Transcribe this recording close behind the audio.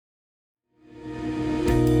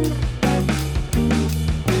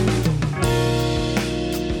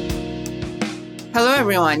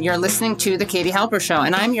everyone. You're listening to The Katie Halper Show,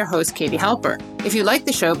 and I'm your host, Katie Halper. If you like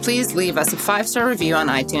the show, please leave us a 5-star review on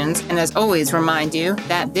iTunes. And as always, remind you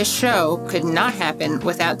that this show could not happen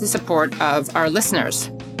without the support of our listeners.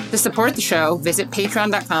 To support the show, visit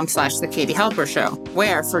patreon.com/The Katie Halper Show,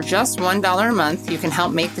 where for just $1 a month, you can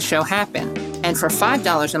help make the show happen. And for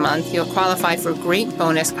 $5 a month, you'll qualify for great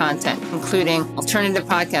bonus content, including alternative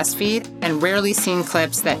podcast feed and rarely seen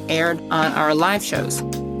clips that aired on our live shows.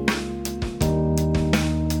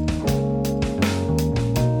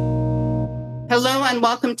 Hello and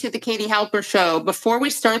welcome to the Katie Halper Show. Before we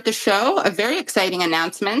start the show, a very exciting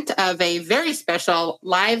announcement of a very special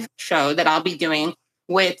live show that I'll be doing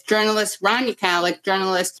with journalist Ron Ukalik,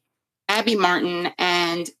 journalist Abby Martin,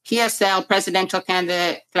 and PSL presidential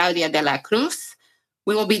candidate Claudia de la Cruz.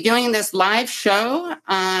 We will be doing this live show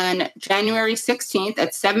on January 16th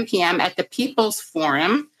at 7 p.m. at the People's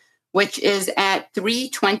Forum, which is at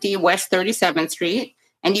 320 West 37th Street.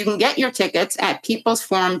 And you can get your tickets at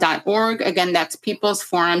peoplesforum.org. Again, that's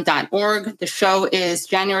peoplesforum.org. The show is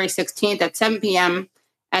January 16th at 7 p.m.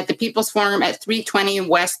 at the People's Forum at 320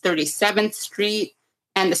 West 37th Street.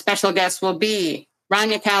 And the special guests will be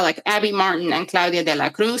Ron Ukalik, Abby Martin, and Claudia de la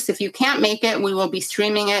Cruz. If you can't make it, we will be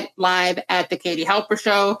streaming it live at The Katie Halper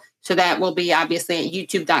Show. So that will be obviously at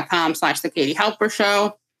youtube.com/The Katie Halper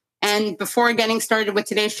Show. And before getting started with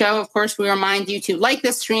today's show, of course, we remind you to like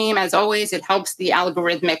this stream. As always, it helps the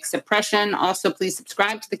algorithmic suppression. Also, please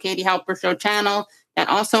subscribe to the Katie Halper Show channel. That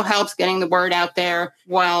also helps getting the word out there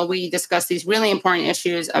while we discuss these really important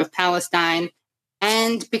issues of Palestine.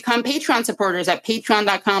 And become Patreon supporters at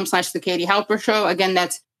patreon.com/The Katie Halper Show. Again,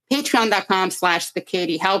 that's patreon.com/The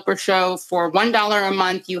Katie Halper Show. For $1 a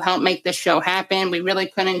month, you help make this show happen. We really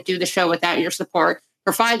couldn't do the show without your support.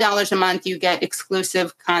 For $5 a month, you get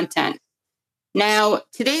exclusive content. Now,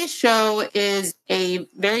 today's show is a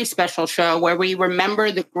very special show where we remember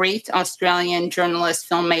the great Australian journalist,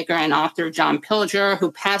 filmmaker, and author John Pilger,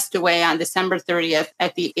 who passed away on December 30th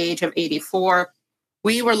at the age of 84.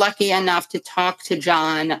 We were lucky enough to talk to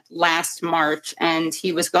John last March, and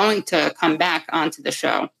he was going to come back onto the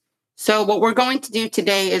show. So what we're going to do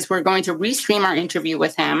today is we're going to restream our interview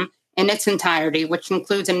with him in its entirety, which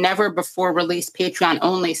includes a never-before-released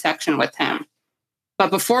Patreon-only section with him. But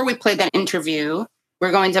before we play that interview,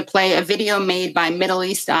 we're going to play a video made by Middle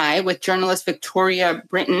East Eye with journalist Victoria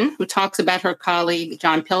Britton, who talks about her colleague,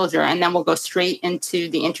 John Pilger, and then we'll go straight into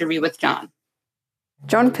the interview with John.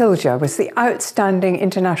 John Pilger was the outstanding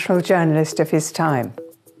international journalist of his time.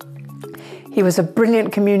 He was a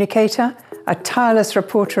brilliant communicator, a tireless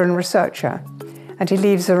reporter and researcher, and he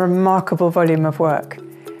leaves a remarkable volume of work.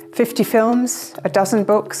 50 films, a dozen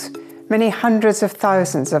books, many hundreds of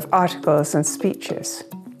thousands of articles and speeches.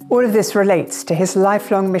 All of this relates to his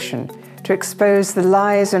lifelong mission to expose the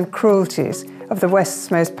lies and cruelties of the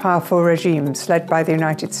West's most powerful regimes led by the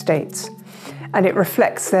United States, and it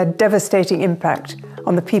reflects their devastating impact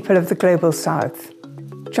on the people of the global South.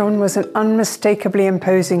 John was an unmistakably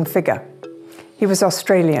imposing figure. He was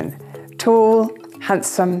Australian, tall,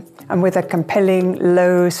 handsome, and with a compelling,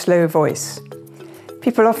 low, slow voice.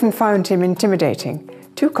 People often found him intimidating,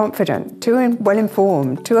 too confident, too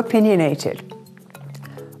well-informed, too opinionated.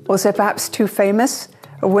 Also perhaps too famous,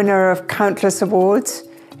 a winner of countless awards,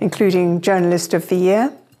 including Journalist of the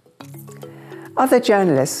Year. Other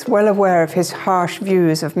journalists, well aware of his harsh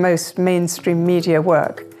views of most mainstream media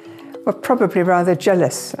work, were probably rather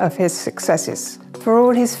jealous of his successes. For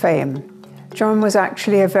all his fame, John was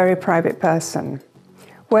actually a very private person.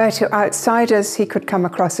 Where to outsiders he could come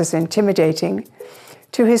across as intimidating,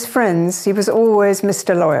 to his friends he was always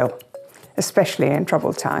Mr. Loyal, especially in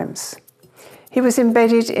troubled times. He was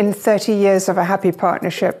embedded in 30 years of a happy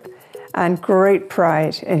partnership and great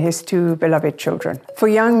pride in his 2 beloved children. For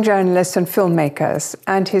young journalists and filmmakers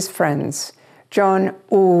and his friends, John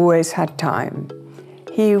always had time.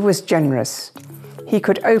 He was generous. He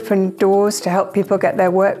could open doors to help people get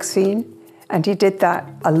their work seen, and he did that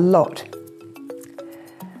a lot.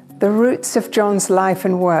 The roots of John's life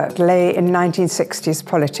and work lay in 1960s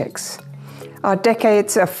politics. Our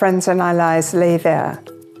decades of friends and allies lay there.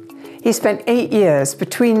 He spent 8 years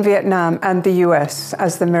between Vietnam and the US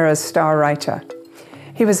as the Mirror's star writer.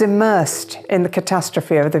 He was immersed in the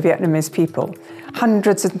catastrophe of the Vietnamese people,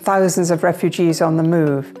 hundreds and thousands of refugees on the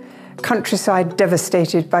move, countryside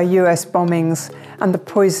devastated by US bombings and the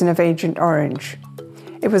poison of Agent Orange.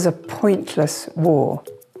 It was a pointless war.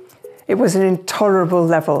 It was an intolerable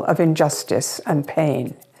level of injustice and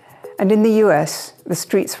pain. And in the US, the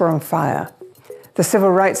streets were on fire. The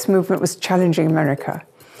civil rights movement was challenging America.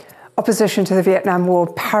 Opposition to the Vietnam War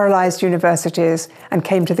paralyzed universities and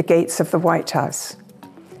came to the gates of the White House.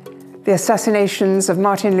 The assassinations of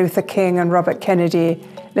Martin Luther King and Robert Kennedy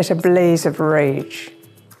lit a blaze of rage.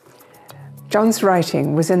 John's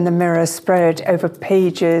writing was in the Mirror, spread over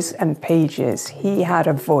pages and pages. He had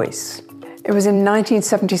a voice. It was in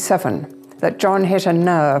 1977 that John hit a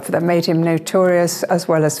nerve that made him notorious as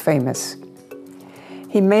well as famous.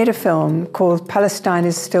 He made a film called Palestine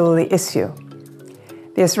is Still the Issue.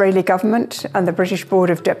 The Israeli government and the British Board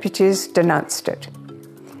of Deputies denounced it.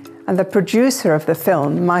 And the producer of the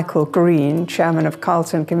film, Michael Green, chairman of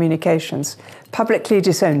Carlton Communications, publicly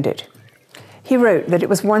disowned it. He wrote that it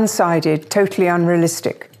was one-sided, totally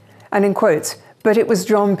unrealistic, and in quotes, but it was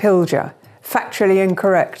John Pilger, factually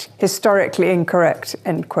incorrect, historically incorrect,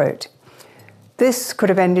 end quote. This could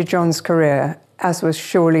have ended John's career, as was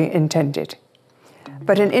surely intended.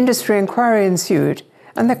 But an industry inquiry ensued,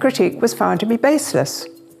 and the critique was found to be baseless.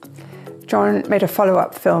 John made a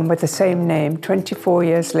follow-up film with the same name 24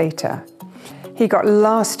 years later. He got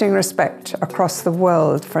lasting respect across the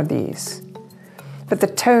world from these. But the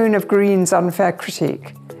tone of Green's unfair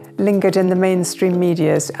critique lingered in the mainstream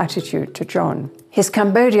media's attitude to John. His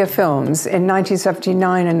Cambodia films in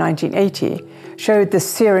 1979 and 1980 showed the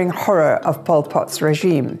searing horror of Pol Pot's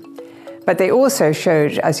regime. But they also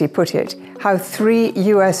showed, as he put it, how 3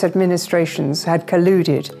 US administrations had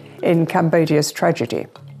colluded in Cambodia's tragedy.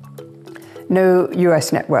 No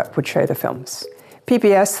US network would show the films.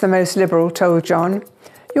 PBS, the most liberal, told John,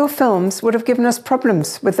 "Your films would have given us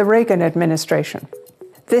problems with the Reagan administration."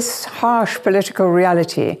 This harsh political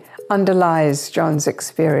reality underlies John's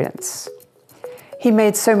experience. He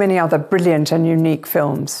made so many other brilliant and unique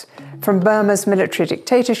films, from Burma's military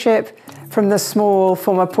dictatorship, from the small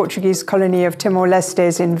former Portuguese colony of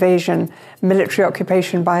Timor-Leste's invasion, military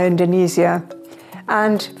occupation by Indonesia,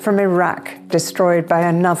 and from Iraq, destroyed by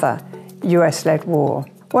another US-led war.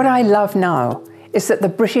 What I love now is that the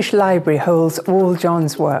British Library holds all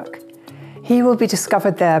John's work. He will be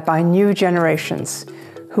discovered there by new generations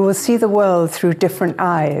who will see the world through different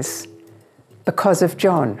eyes because of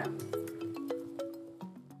John.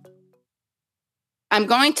 I'm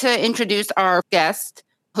going to introduce our guest,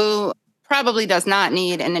 who probably does not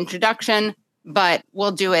need an introduction, but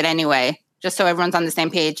we'll do it anyway, just so everyone's on the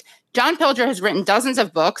same page. John Pilger has written dozens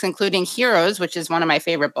of books, including Heroes, which is one of my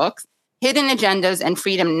favorite books, Hidden Agendas, and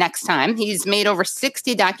Freedom Next Time. He's made over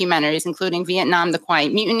 60 documentaries, including Vietnam, The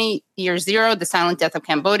Quiet Mutiny, Year Zero, The Silent Death of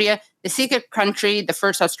Cambodia, The Secret Country, The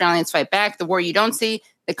First Australians Fight Back, The War You Don't See,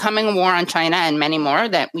 The Coming War on China, and many more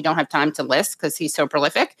that we don't have time to list because he's so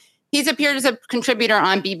prolific. He's appeared as a contributor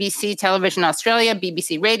on BBC Television Australia,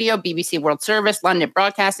 BBC Radio, BBC World Service, London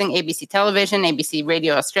Broadcasting, ABC Television, ABC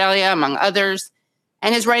Radio Australia, among others.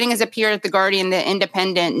 And his writing has appeared at The Guardian, The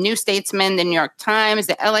Independent, New Statesman, The New York Times,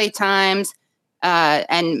 The LA Times,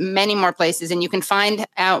 and many more places. And you can find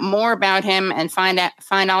out more about him and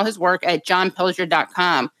find all his work at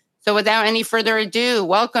johnpilger.com. So without any further ado,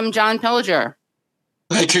 welcome, John Pilger.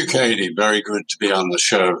 Thank you, Katie. Very good to be on the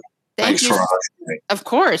show. Thanks for having me. Of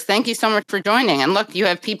course. Thank you so much for joining. And look, you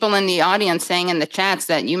have people in the audience saying in the chats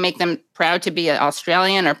that you make them proud to be an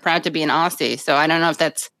Australian or proud to be an Aussie. So I don't know if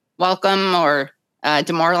that's welcome or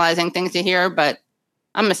demoralizing things to hear, but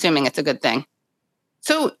I'm assuming it's a good thing.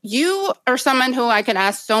 So you are someone who I could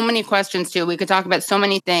ask so many questions to. We could talk about so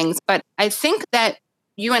many things, but I think that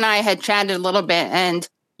you and I had chatted a little bit and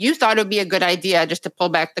you thought it would be a good idea just to pull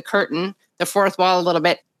back the curtain, the fourth wall a little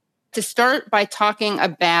bit, to start by talking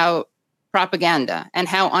about propaganda and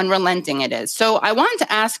how unrelenting it is. So I wanted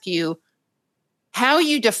to ask you how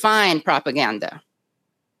you define propaganda.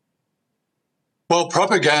 Well,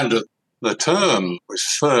 propaganda, the term was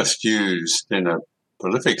first used in a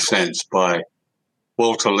prolific sense by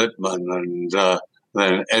Walter Lippmann and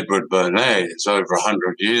then Edward Bernays over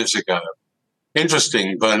 100 years ago.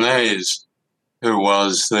 Interesting, Bernays, who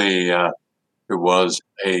was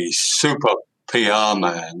a super PR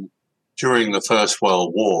man during the First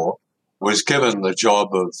World War, was given the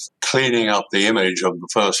job of cleaning up the image of the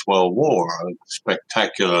First World War, a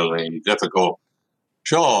spectacularly difficult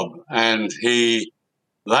job. And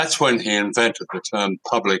that's when he invented the term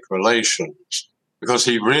public relations, because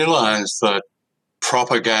he realized that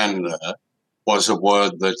propaganda was a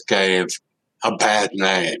word that gave a bad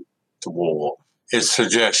name to war. It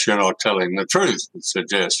suggests you're not telling the truth. It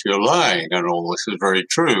suggests you're lying, and all this is very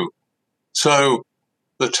true. So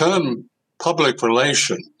the term public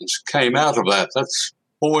relations came out of that. That's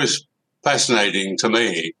always fascinating to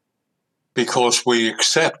me, because we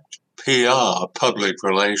accept PR, public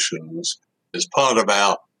relations, as part of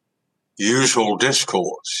our usual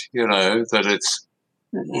discourse, that it's,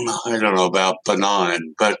 I don't know about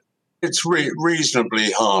benign, but it's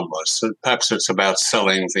reasonably harmless. Perhaps it's about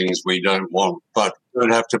selling things we don't want, but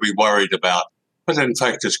don't have to be worried about. But in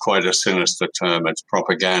fact, it's quite a sinister term. It's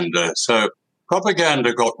propaganda. So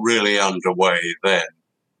propaganda got really underway then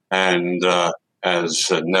and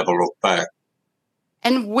has never looked back.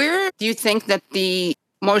 And where do you think that the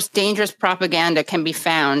most dangerous propaganda can be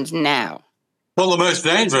found now? Well, the most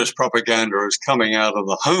dangerous propaganda is coming out of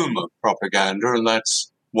the home of propaganda, and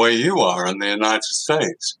that's where you are in the United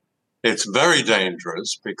States. It's very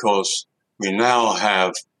dangerous because we now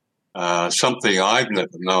have something I've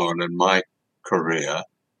never known in my career,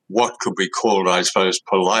 what could be called, I suppose,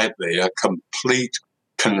 politely, a complete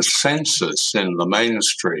consensus in the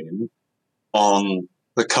mainstream on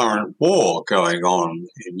the current war going on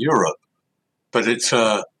in Europe. But it's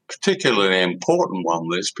a particularly important one,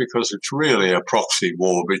 this, because it's really a proxy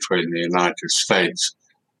war between the United States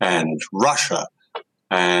and Russia.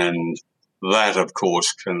 And that, of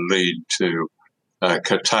course, can lead to a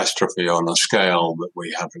catastrophe on a scale that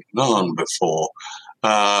we haven't known before.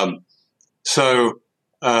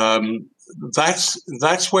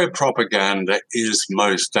 That's where propaganda is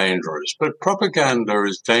most dangerous. But propaganda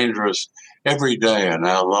is dangerous every day in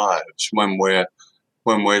our lives when we're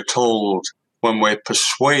told, when we're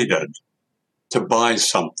persuaded to buy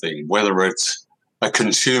something, whether it's a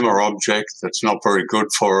consumer object that's not very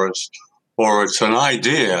good for us, or it's an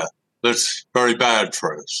idea that's very bad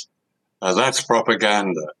for us. That's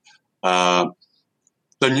propaganda.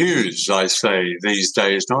 The news, I say, these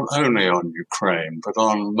days, not only on Ukraine, but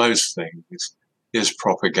on most things, is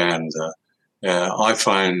propaganda. I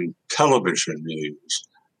find television news,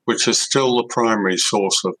 which is still the primary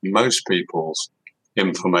source of most people's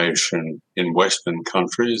information in Western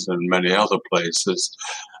countries and many other places,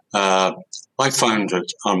 I find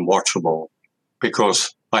it unwatchable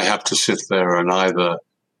because I have to sit there and either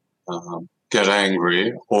get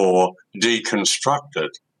angry or deconstruct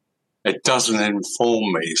it. It doesn't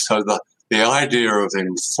inform me. So the idea of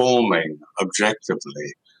informing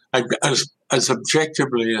objectively, as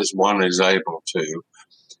objectively as one is able to,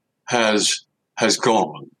 has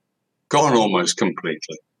gone almost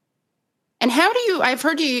completely. And I've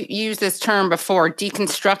heard you use this term before,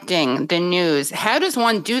 deconstructing the news. How does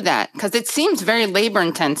one do that? Because it seems very labor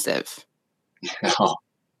intensive. Yeah,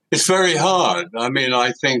 it's very hard. I mean,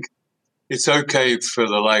 I think it's okay for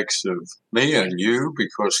the likes of me and you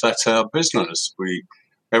because that's our business.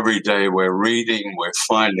 Every day we're reading, we're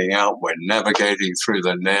finding out, we're navigating through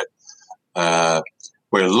the net.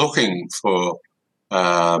 We're looking for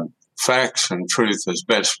facts and truth as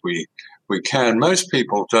best we can. Most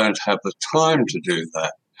people don't have the time to do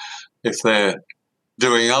that if they're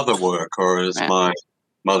doing other work, or as my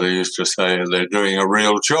mother used to say, they're doing a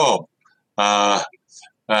real job.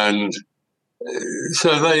 And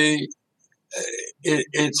so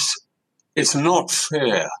it's not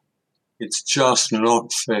fair. It's just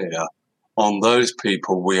not fair on those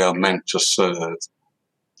people we are meant to serve.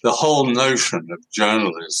 The whole notion of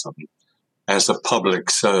journalism as a public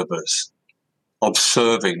service of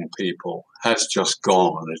serving people has just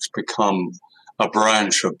gone. It's become a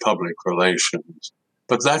branch of public relations.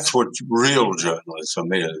 But that's what real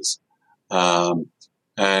journalism is. And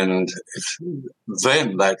then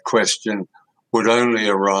that question would only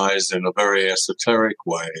arise in a very esoteric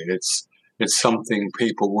way. It's something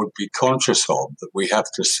people would be conscious of, that we have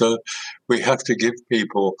to serve. We have to give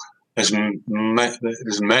people as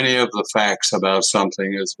many of the facts about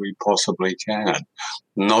something as we possibly can,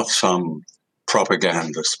 not some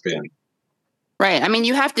propaganda spin. Right. I mean,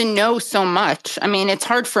 you have to know so much. I mean, it's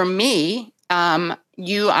hard for me.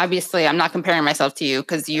 You obviously, I'm not comparing myself to you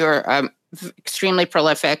because you're extremely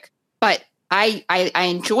prolific, but I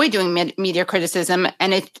enjoy doing media criticism,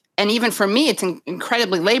 and even for me, it's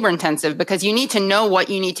incredibly labor intensive because you need to know what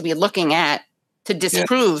you need to be looking at to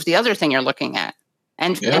disprove the other thing you're looking at.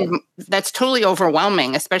 And that's totally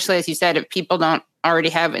overwhelming, especially as you said, if people don't already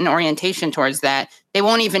have an orientation towards that, they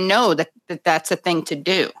won't even know that that's a thing to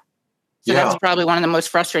do. So that's probably one of the most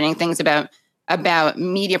frustrating things about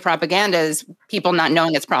media propaganda is people not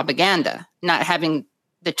knowing it's propaganda, not having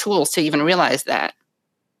the tools to even realize that.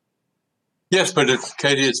 Yes, but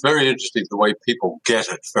Katie, it's very interesting the way people get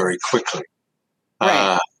it very quickly.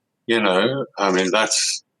 Right. I mean,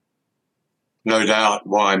 that's no doubt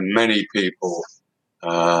why many people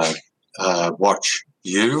watch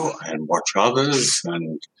you and watch others,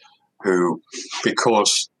 and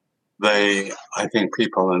because I think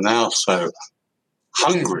people are now so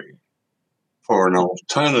hungry for an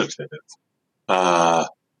alternative. A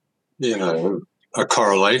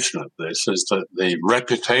correlation of this is that the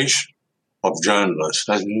reputation of journalists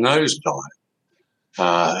has nosedived.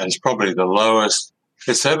 It's probably the lowest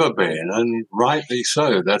it's ever been, and rightly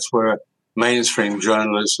so. That's where mainstream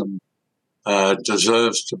journalism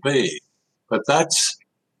deserves to be. But that's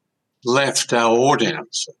left our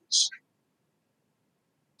audiences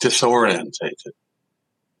disorientated.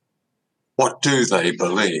 What do they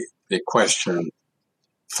believe? The question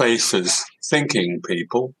faces thinking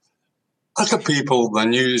people. Other people, the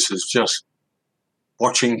news is just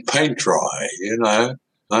watching paint dry,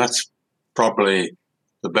 That's probably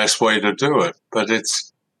the best way to do it. But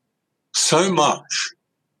it's so much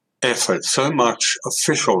effort, so much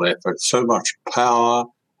official effort, so much power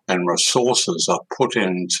and resources are put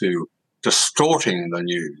into distorting the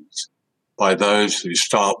news by those who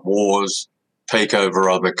start wars, take over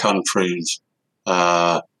other countries,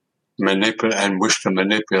 manipulate and wish to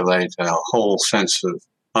manipulate our whole sense of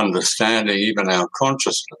understanding, even our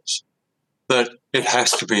consciousness, that it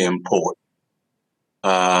has to be important.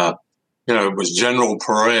 It was General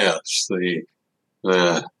Pereas, the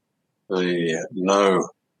no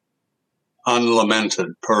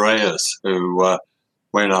unlamented Pereas, who,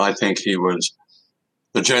 when I think he was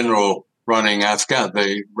the general running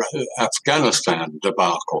the Afghanistan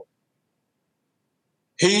debacle,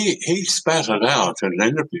 he spat it out in an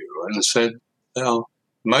interview and said,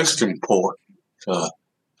 most important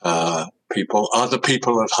people are the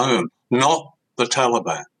people at home, not the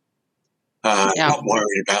Taliban. Not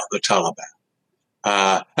worried about the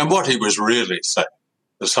Taliban. And what he was really saying,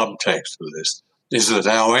 the subtext of this, is that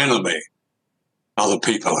our enemy are the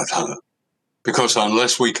people at home. Because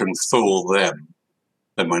unless we can fool them,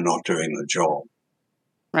 then we're not doing the job.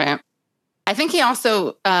 Right. I think he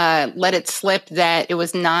also let it slip that it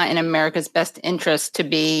was not in America's best interest to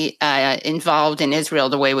be involved in Israel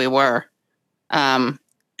the way we were. He may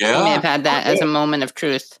have had that as a moment of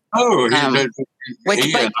truth. Oh,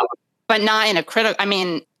 but not in a critical. I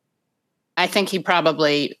mean, I think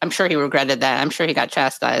I'm sure he regretted that. I'm sure he got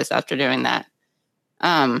chastised after doing that.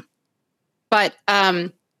 And by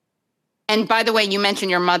the way, you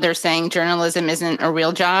mentioned your mother saying journalism isn't a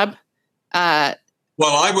real job. Well,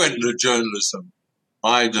 I went into journalism.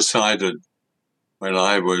 I decided when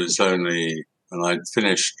I'd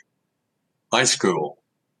finished high school,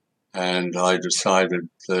 and I decided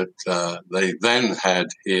that they then had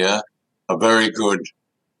here a very good,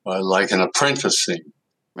 like an apprenticing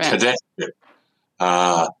cadetship,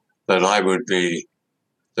 that I would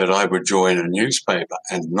join a newspaper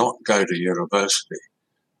and not go to university.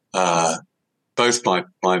 Both my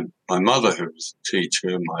mother, who was a teacher,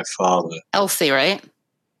 and my father, Elsie, right,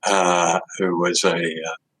 who was a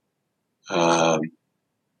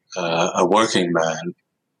working man,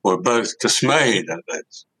 were both dismayed at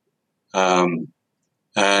this.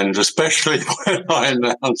 And especially when I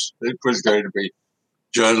announced it was going to be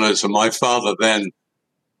journalism, my father then,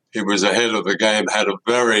 he was ahead of the game, had a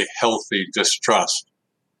very healthy distrust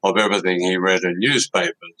of everything he read in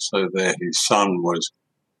newspapers. So there his son was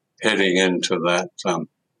heading into that,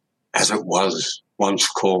 as it was once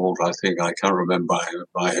called, I can't remember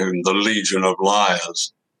by whom, the Legion of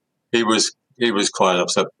Liars. He was quite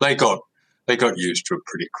upset. They got used to it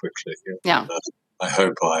pretty quickly. Yeah. I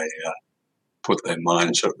hope I put their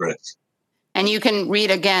minds at rest. And you can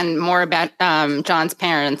read again more about John's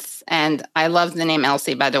parents, and I love the name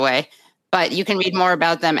Elsie, by the way. But you can read more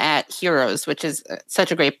about them at Heroes, which is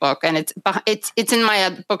such a great book, and it's in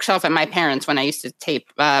my bookshelf at my parents' when I used to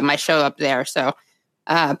tape my show up there. So,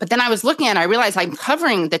 but then I was looking at it, I realized I'm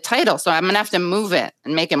covering the title, so I'm gonna have to move it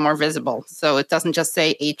and make it more visible so it doesn't just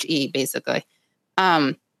say HE, basically.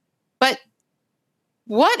 But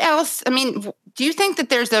what else? I mean, do you think that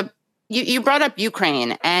there's you brought up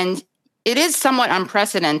Ukraine, and it is somewhat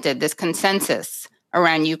unprecedented, this consensus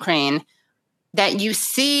around Ukraine that you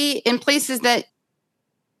see in places that,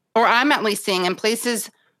 or I'm at least seeing in places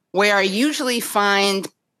where I usually find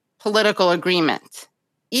political agreement,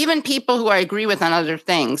 even people who I agree with on other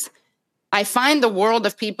things. I find the world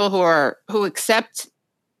of people who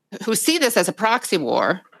see this as a proxy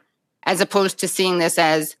war, as opposed to seeing this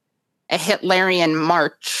as a Hitlerian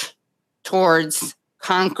march towards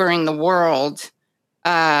conquering the world,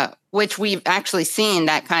 which we've actually seen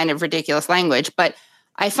that kind of ridiculous language. But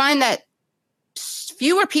I find that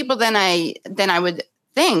fewer people than I would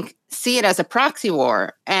think see it as a proxy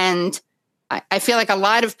war. And I feel like a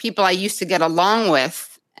lot of people I used to get along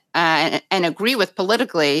with and agree with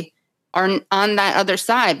politically are on that other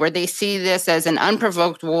side, where they see this as an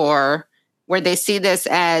unprovoked war, where they see this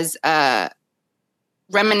as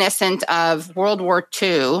reminiscent of World War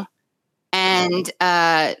II, and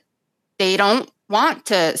they don't want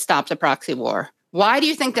to stop the proxy war. Why do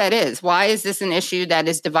you think that is? Why is this an issue that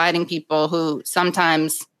is dividing people who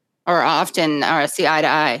sometimes or often see eye to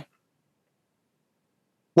eye?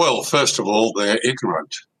 Well, first of all, they're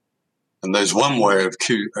ignorant. And there's one way of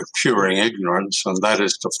curing ignorance, and that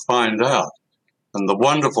is to find out. And the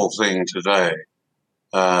wonderful thing today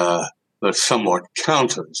that somewhat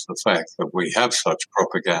counters the fact that we have such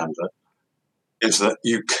propaganda is that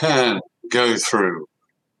you can go through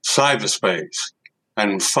cyberspace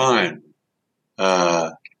and find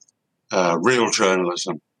real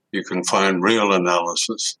journalism. You can find real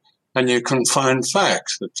analysis, and you can find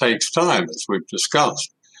facts. It takes time, as we've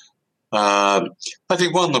discussed. I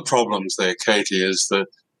think one of the problems there, Katie, is that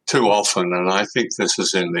too often, and I think this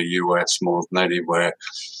is in the US more than anywhere,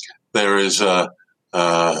 there is a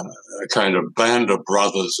kind of band of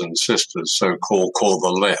brothers and sisters, so-called, called the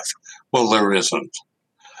left. Well, there isn't.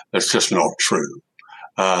 It's just not true.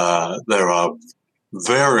 There are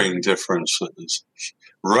varying differences,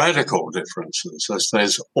 radical differences, as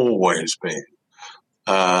there's always been.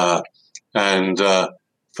 And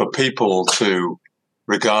for people to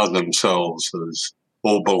regard themselves as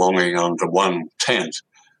all belonging under one tent,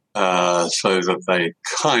 so that they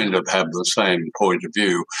kind of have the same point of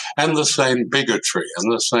view and the same bigotry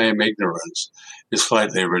and the same ignorance, is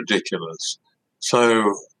slightly ridiculous.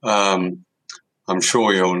 So I'm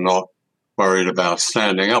sure you're not worried about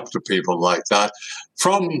standing up to people like that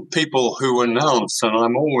from people who announce, and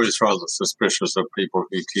I'm always rather suspicious of people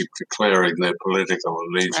who keep declaring their political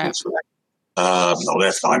allegiance. Right. I'm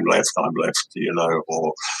left, you know,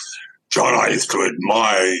 or John, I used to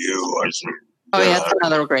admire you. Oh, yeah, that's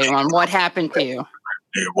another great one. What happened to you?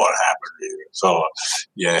 What happened to you? So,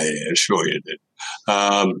 yeah, sure you did.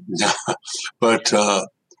 But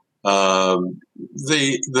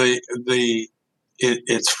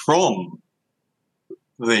it's from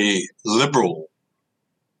the liberal.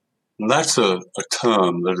 And that's a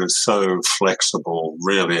term that is so flexible,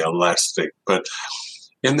 really elastic. But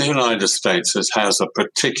in the United States, it has a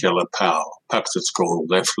particular power. Perhaps it's called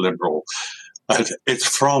left liberal. And it's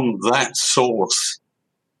from that source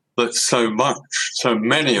that so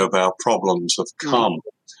many of our problems have come.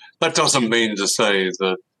 That doesn't mean to say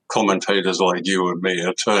that commentators like you and me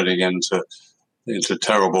are turning into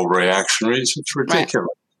terrible reactionaries. It's ridiculous.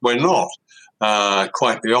 Right. We're not.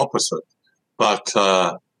 Quite the opposite. But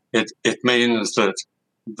it means that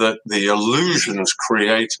the illusions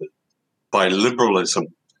created by liberalism,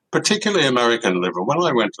 particularly American liberalism. When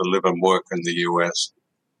I went to live and work in the US.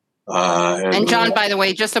 And John, by the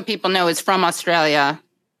way, just so people know, is from Australia.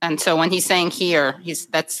 And so when he's saying here, he's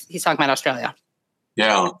talking about Australia.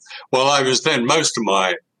 Yeah. Well, I was then, most of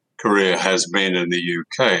my career has been in the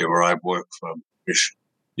UK, where I worked for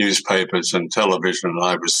newspapers and television. And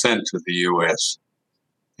I was sent to the US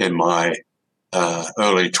in my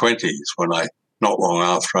early 20s, not long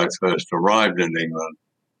after I first arrived in England.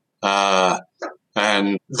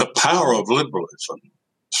 And the power of liberalism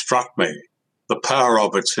struck me, the power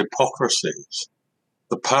of its hypocrisies,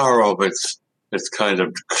 the power of its kind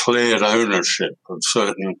of declared ownership of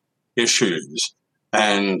certain issues,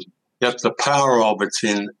 and yet the power of its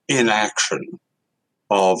inaction,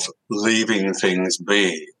 of leaving things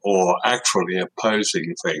be or actually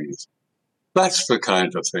opposing things. That's the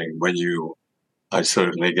kind of thing I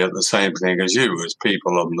certainly get the same thing as you, as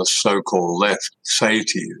people on the so-called left say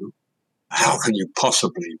to you, how can you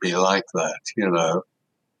possibly be like that? You know,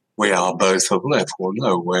 we are both of left. Well,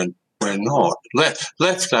 no, we're not.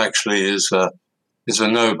 Left actually is a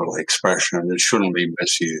noble expression. It shouldn't be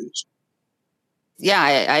misused. Yeah,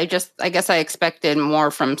 I guess I expected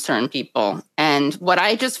more from certain people. And what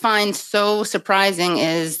I just find so surprising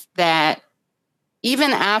is that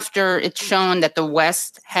even after it's shown that the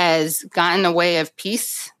West has gotten in the way of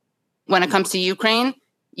peace when it comes to Ukraine,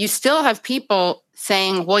 you still have people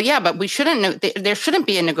saying, well, yeah, but there shouldn't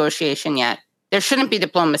be a negotiation yet. There shouldn't be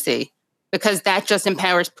diplomacy because that just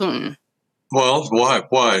empowers Putin. Well,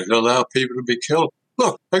 why? Allow people to be killed?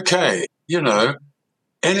 Look, okay,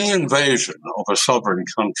 any invasion of a sovereign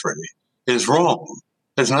country is wrong.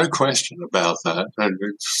 There's no question about that. And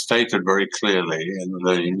it's stated very clearly in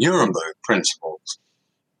the Nuremberg Principles.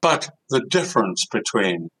 But the difference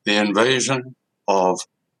between the invasion of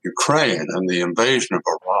Ukraine and the invasion of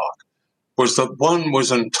Iraq was that one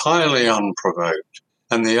was entirely unprovoked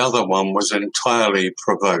and the other one was entirely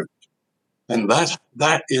provoked. And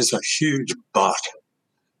that is a huge but.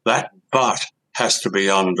 That but has to be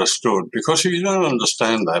understood, because if you don't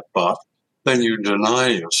understand that but, then you deny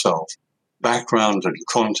yourself background and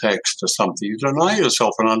context to something. You deny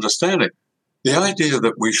yourself an understanding. The idea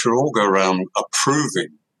that we should all go around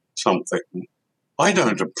approving something. I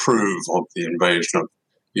don't approve of the invasion of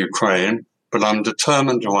Ukraine, but I'm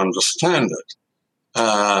determined to understand it.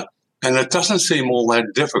 And it doesn't seem all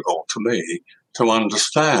that difficult to me to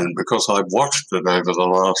understand, because I've watched it over the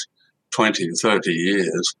last 20, 30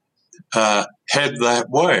 years. head that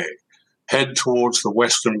way, head towards the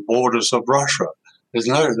western borders of Russia. There's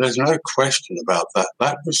no question about that.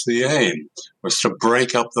 That was the aim, was to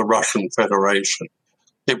break up the Russian Federation.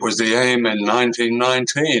 It was the aim in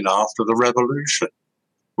 1919, after the revolution,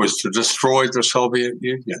 was to destroy the Soviet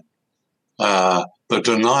Union. The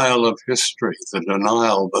denial of history, the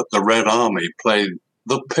denial that the Red Army played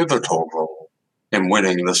the pivotal role in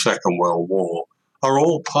winning the Second World War, are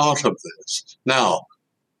all part of this. Now,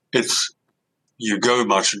 you go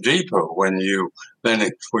much deeper when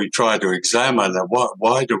we try to examine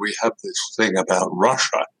why do we have this thing about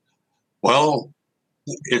Russia? Well,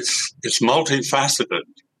 it's multifaceted.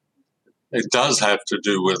 It does have to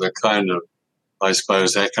do with a kind of, I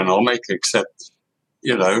suppose, economic, except,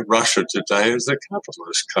 Russia today is a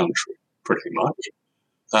capitalist country, pretty much.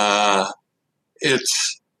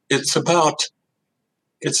 It's about,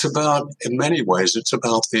 in many ways, it's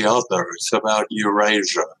about the other. It's about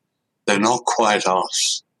Eurasia. They're not quite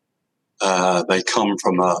us. They come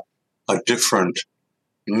from a different,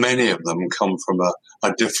 many of them come from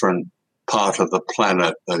a different part of the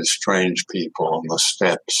planet, those strange people on the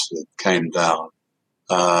steppes that came down.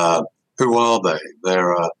 Who are they?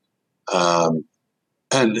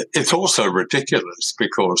 And it's also ridiculous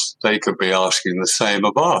because they could be asking the same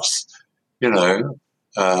of us.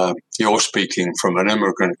 You're speaking from an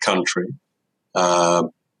immigrant country,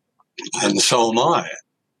 and so am I.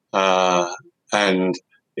 And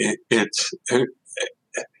it's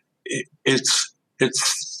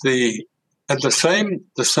the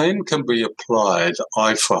same can be applied,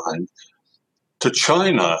 I find, to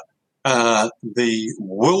China. The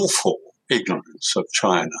willful ignorance of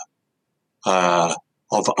China,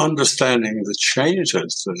 of understanding the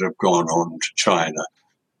changes that have gone on to China.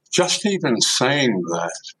 Just even saying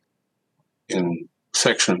that in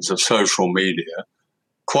sections of social media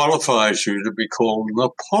qualifies you to be called an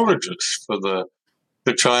apologist for the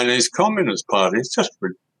Chinese Communist Party. It's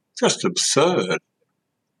just absurd.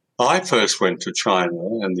 I first went to China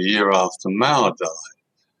in the year after Mao died.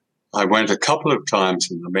 I went a couple of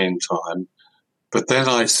times in the meantime, but then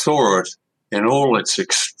I saw it in all its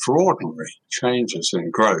extraordinary changes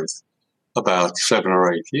and growth about 7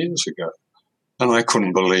 or 8 years ago. And I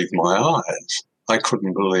couldn't believe my eyes. I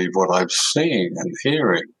couldn't believe what I was seeing and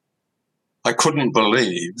hearing. I couldn't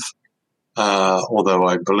believe, although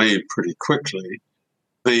I believed pretty quickly,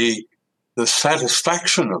 the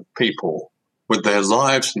satisfaction of people with their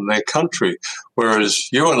lives and their country, whereas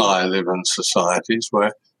you and I live in societies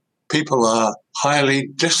where people are highly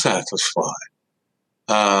dissatisfied.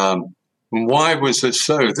 Why was this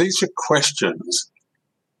so? These are questions.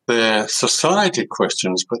 They're society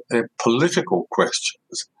questions, but they're political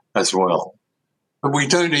questions as well. But we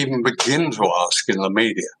don't even begin to ask in the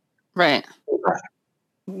media. Right.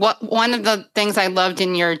 One of the things I loved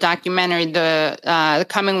in your documentary, the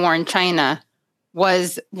Coming War in China,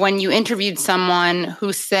 was when you interviewed someone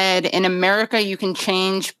who said, in America, you can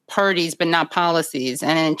change parties, but not policies.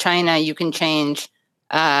 And in China, you can't change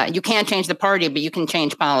the party, but you can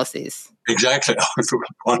change policies. Exactly. I thought it was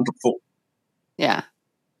wonderful. Yeah.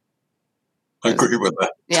 I agree with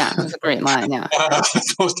that. Yeah, it was a great line, yeah. I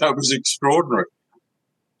thought that was extraordinary.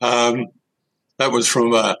 That was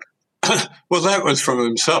from, that was from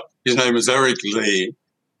himself. His name is Eric Lee.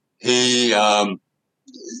 He,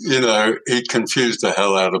 he confused the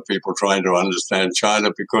hell out of people trying to understand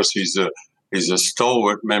China because he's a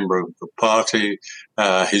stalwart member of the party.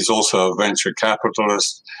 He's also a venture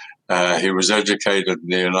capitalist. He was educated in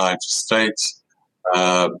the United States.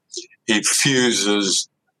 He fuses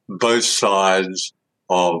both sides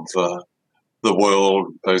of the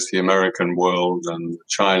world, both the American world and the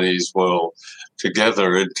Chinese world,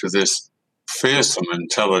 together into this fearsome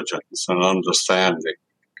intelligence and understanding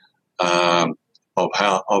of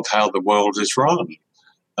how the world is run.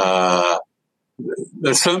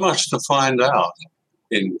 There's so much to find out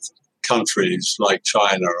in countries like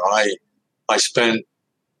China. I spent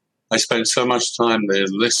so much time there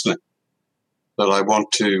listening that I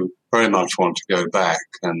very much want to go back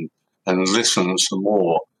and listen some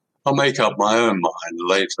more. I'll make up my own mind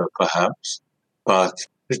later, perhaps, but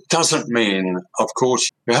it doesn't mean, of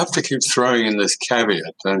course, you have to keep throwing in this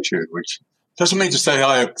caveat, don't you? Which doesn't mean to say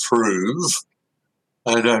I approve.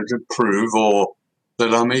 I don't approve or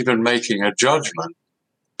that I'm even making a judgment,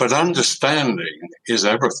 but understanding is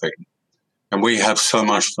everything. And we have so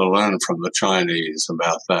much to learn from the Chinese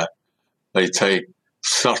about that. They take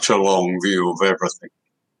such a long view of everything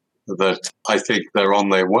that I think they're on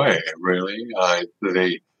their way, really.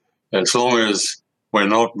 As long as we're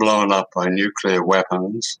not blown up by nuclear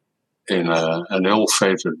weapons in an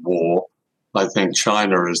ill-fated war, I think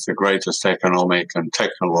China is the greatest economic and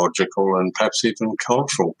technological and perhaps even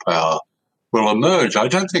cultural power will emerge. I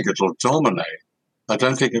don't think it'll dominate. I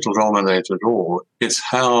don't think it'll dominate at all. It's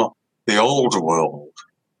how the old world,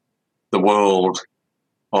 the world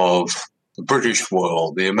of the British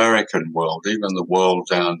world, the American world, even the world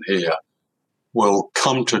down here, will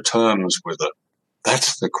come to terms with it.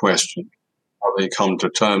 That's the question, how they come to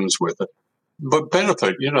terms with it. But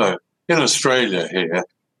benefit, in Australia here,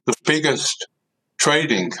 the biggest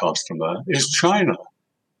trading customer is China.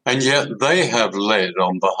 And yet they have led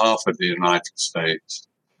on behalf of the United States.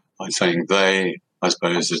 I'm saying they, I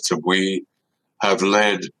suppose it's a we, have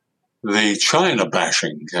led the China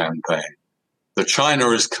bashing campaign. The China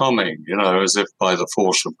is coming, as if by the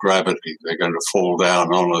force of gravity, they're going to fall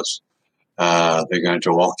down on us. They're going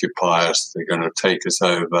to occupy us. They're going to take us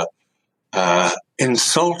over.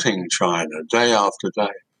 Insulting China day after day.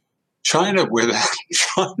 China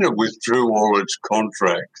withdrew all its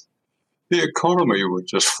contracts. The economy would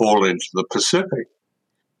just fall into the Pacific.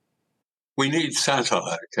 We need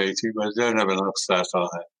satire, Katie, but I don't have enough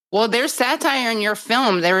satire. Well, there's satire in your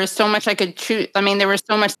film. There is so much I could choose. I mean, there was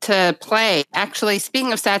so much to play. Actually,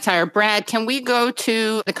 speaking of satire, Brad, can we go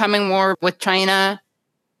to the coming war with China?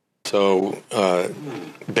 So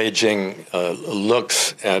Beijing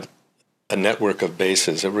looks at a network of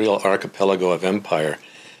bases, a real archipelago of empire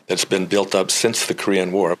that's been built up since the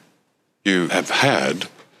Korean War. You have had,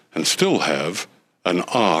 and still have, an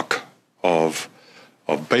arc of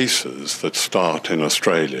bases that start in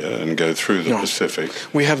Australia and go through the Pacific.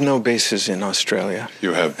 We have no bases in Australia.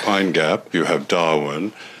 You have Pine Gap, you have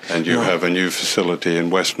Darwin, and you have a new facility in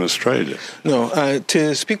Western Australia. No,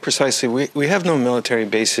 to speak precisely, we have no military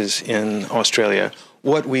bases in Australia.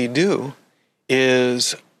 What we do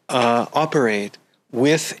is operate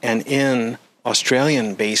with and in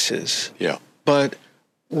Australian bases. Yeah. But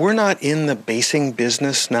we're not in the basing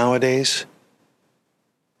business nowadays.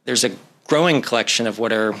 There's a growing collection of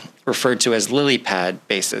what are referred to as lily pad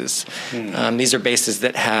bases. These are bases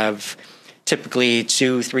that have typically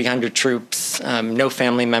 200-300 troops, no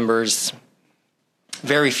family members,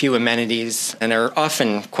 very few amenities, and are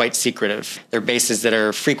often quite secretive. They're bases that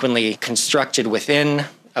are frequently constructed within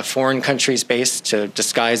a foreign country's base to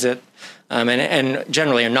disguise it, and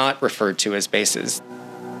generally are not referred to as bases.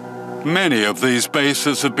 Many of these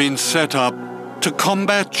bases have been set up to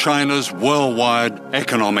combat China's worldwide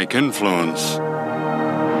economic influence.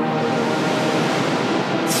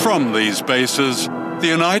 From these bases, the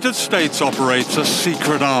United States operates a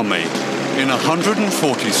secret army in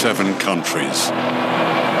 147 countries.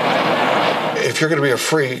 If you're going to be a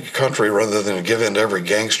free country rather than give in to every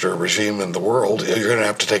gangster regime in the world, you're going to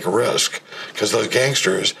have to take a risk, because those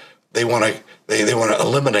gangsters, they want to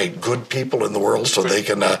eliminate good people in the world so they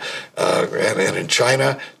can and in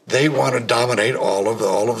China they want to dominate all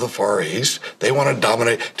of the Far East. They want to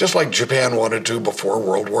dominate, just like Japan wanted to before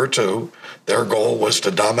World War II. Their goal was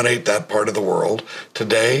to dominate that part of the world.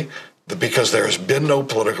 Today, because there's been no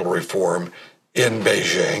political reform in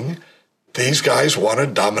Beijing, these guys want to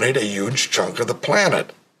dominate a huge chunk of the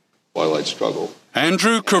planet. Twilight struggle.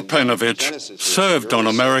 Andrew Kurpenovich served on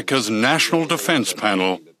America's National Defense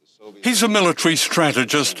Panel. He's a military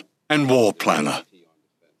strategist and war planner.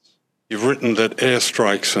 You've written that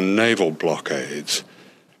airstrikes and naval blockades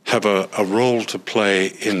have a role to play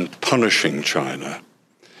in punishing China.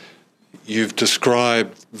 You've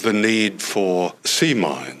described the need for sea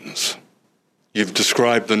mines. You've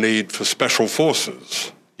described the need for special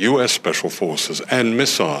forces, U.S. special forces, and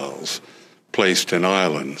missiles placed in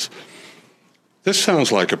islands. This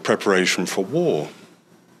sounds like a preparation for war.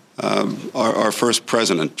 Our first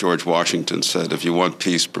president, George Washington, said, if you want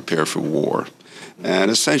peace, prepare for war.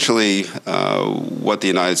 And essentially, what the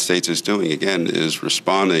United States is doing, again, is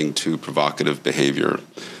responding to provocative behavior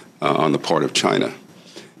on the part of China.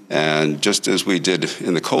 And just as we did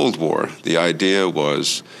in the Cold War, the idea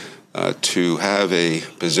was to have a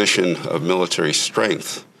position of military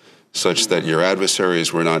strength such that your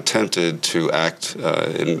adversaries were not tempted to act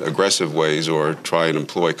in aggressive ways or try and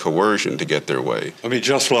employ coercion to get their way. I mean,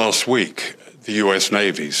 just last week, the U.S.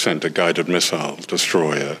 Navy sent a guided missile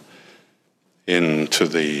destroyer into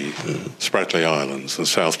the Spratly Islands, the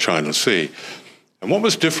South China Sea. And what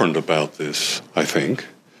was different about this, I think,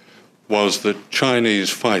 was that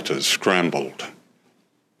Chinese fighters scrambled.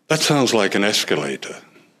 That sounds like an escalator.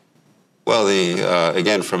 Well,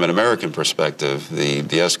 again, from an American perspective, the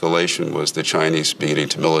escalation was the Chinese beginning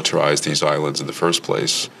to militarize these islands in the first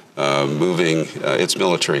place, moving its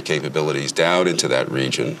military capabilities down into that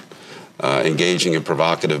region, engaging in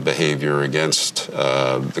provocative behavior against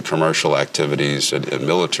the commercial activities and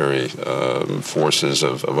military forces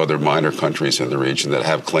of other minor countries in the region that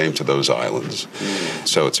have claim to those islands.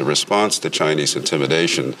 So it's a response to Chinese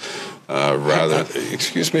intimidation rather...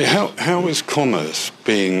 Excuse me, how is commerce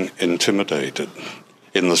being intimidated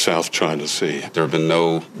in the South China Sea? There have been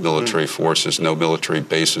no military forces, no military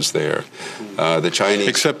bases there. The Chinese...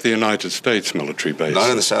 Except the United States military base. Not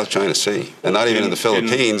in the South China Sea, and not even in the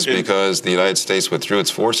Philippines, because the United States withdrew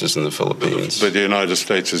its forces in the Philippines. But the United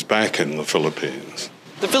States is back in the Philippines.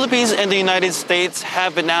 The Philippines and the United States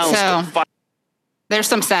have announced... So, there's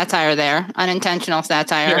some satire there, unintentional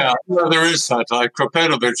satire. Yeah, well, there is satire.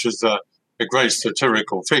 Kropenovich is a great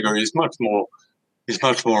satirical figure. He's much more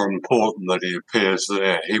important than he appears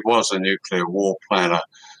there. He was a nuclear war planner,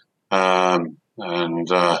 and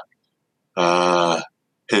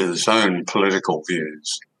his own political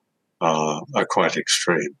views are quite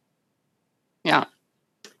extreme. Yeah.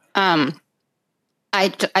 I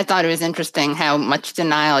thought it was interesting how much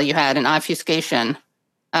denial you had and obfuscation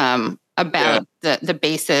about the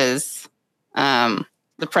bases,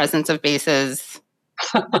 the presence of bases.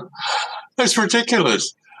 It's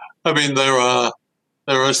ridiculous. I mean, there are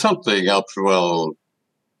something up to, well,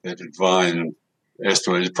 the divine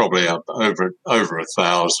estimate is probably up over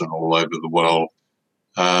 1,000 all over the world.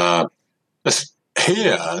 Here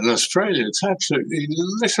in Australia, it's absolutely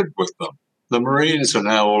littered with them. The Marines are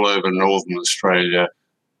now all over northern Australia,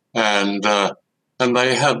 and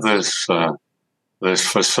they have this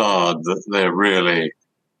facade that they're really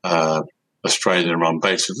Australian-run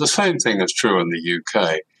bases. The same thing is true in the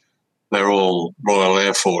UK. They're all Royal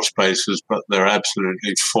Air Force bases, but they're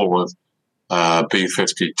absolutely full of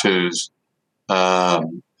B-52s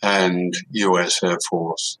and US Air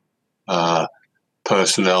Force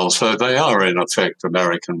personnel. So they are, in effect,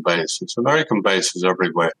 American bases. American bases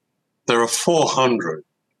everywhere. There are 400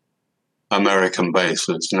 American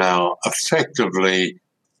bases now effectively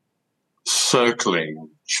circling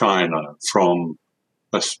China from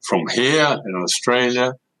here in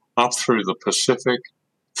Australia up through the Pacific,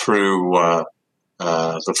 through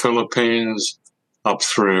the Philippines, up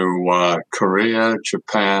through Korea,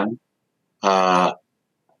 Japan, and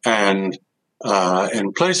in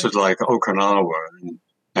places like Okinawa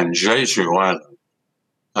and Jeju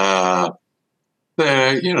Island,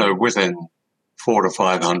 they're within 400 to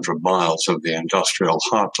 500 miles of the industrial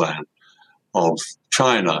heartland of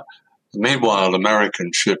China. Meanwhile,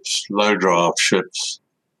 American ships, low draft ships,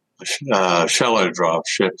 shallow draft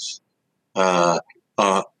ships, are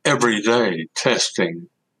every day testing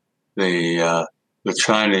the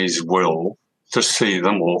Chinese will to see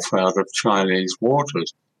them off out of Chinese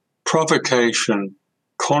waters. Provocation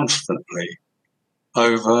constantly,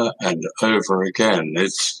 over and over again.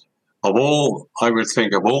 It's I would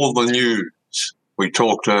think of all the news we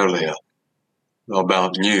talked earlier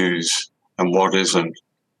about news and what isn't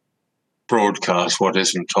broadcast, what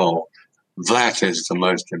isn't told. That is the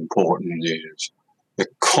most important news. The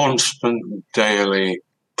constant daily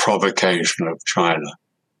provocation of China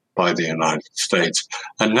by the United States.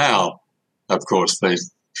 And now, of course, they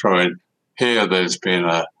throw in here, there's been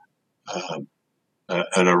an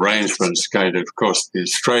arrangement skated. Of course, the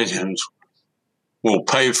Australians will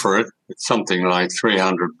pay for it. It's something like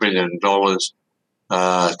 $300 billion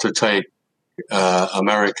to take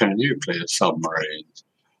American nuclear submarines.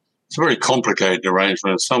 It's a very complicated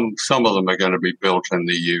arrangement. Some of them are going to be built in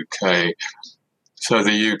the UK. So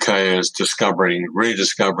the UK is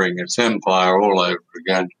rediscovering its empire all over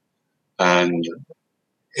again, and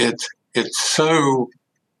it's so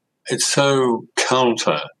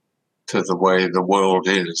counter to the way the world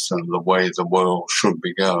is and the way the world should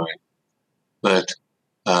be going that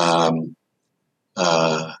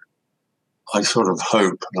I sort of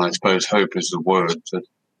hope, and I suppose hope is the word,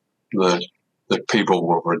 that people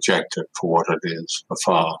will reject it for what it is, a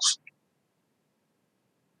farce.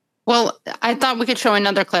 Well, I thought we could show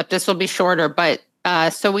another clip. This will be shorter, but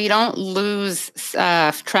so we don't lose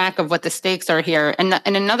track of what the stakes are here. And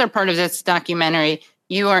in another part of this documentary,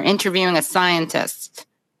 you are interviewing a scientist,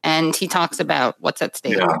 and he talks about what's at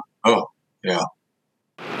stake. Yeah. Oh, yeah.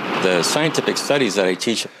 The scientific studies that I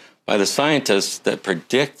teach by the scientists that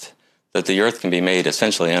predict that the Earth can be made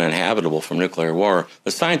essentially uninhabitable from nuclear war,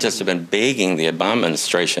 the scientists have been begging the Obama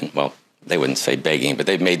administration, well, they wouldn't say begging, but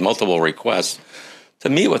they've made multiple requests to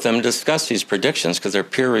meet with them and discuss these predictions because they're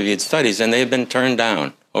peer-reviewed studies, and they've been turned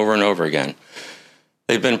down over and over again.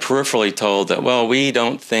 They've been peripherally told that, well, we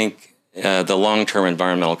don't think the long-term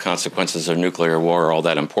environmental consequences of nuclear war are all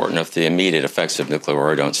that important if the immediate effects of nuclear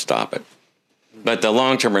war don't stop it. But the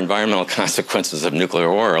long-term environmental consequences of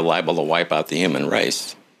nuclear war are liable to wipe out the human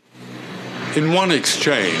race. In one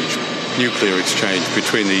exchange, nuclear exchange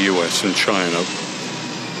between the US and China,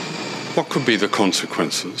 what could be the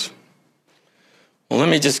consequences? Well, let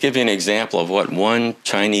me just give you an example of what one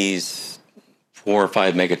Chinese 4 or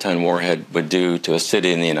 5 megaton warhead would do to a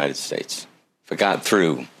city in the United States. If it got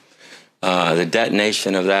through, the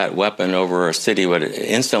detonation of that weapon over a city would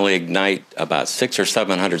instantly ignite about 600 or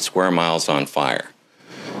 700 square miles on fire.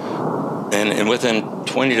 And within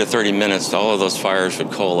 20 to 30 minutes, all of those fires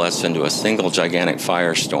would coalesce into a single gigantic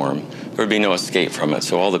firestorm. There would be no escape from it,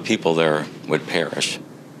 so all the people there would perish.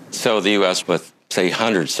 So the U.S., with, say,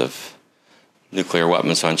 hundreds of nuclear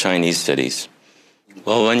weapons on Chinese cities,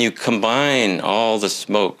 well, when you combine all the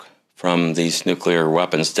smoke from these nuclear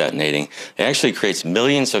weapons detonating, it actually creates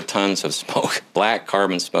millions of tons of smoke, black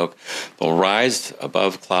carbon smoke, will rise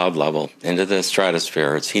above cloud level into the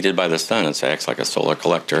stratosphere. It's heated by the sun. It acts like a solar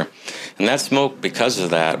collector. And that smoke, because of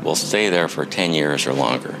that, will stay there for 10 years or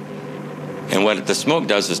longer. And what the smoke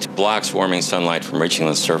does is it blocks warming sunlight from reaching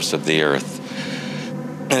the surface of the Earth.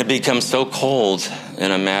 And it becomes so cold in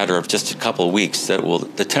a matter of just a couple of weeks that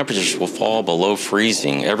the temperatures will fall below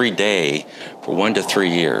freezing every day for 1 to 3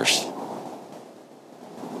 years.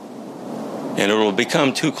 And it will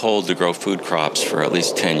become too cold to grow food crops for at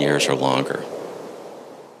least 10 years or longer.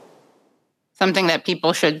 Something that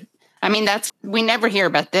people should, we never hear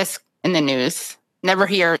about this in the news, never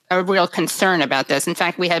hear a real concern about this. In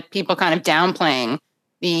fact, we had people kind of downplaying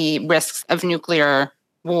the risks of nuclear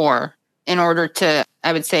war in order to,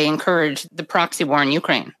 I would say, encourage the proxy war in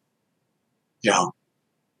Ukraine. Yeah.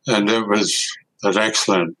 And there was an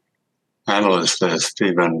excellent analyst there,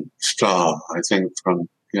 Stephen Starr, I think, from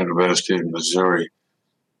University of Missouri.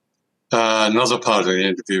 Another part of the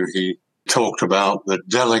interview, he talked about the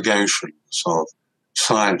delegations of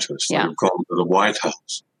scientists that have gone to the White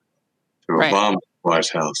House, to Obama's White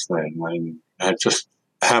House then, and just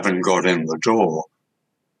haven't got in the door.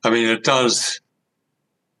 I mean, it does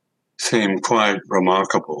seem quite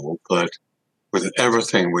remarkable that with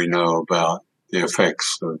everything we know about the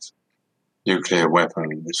effects of nuclear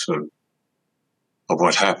weapons, of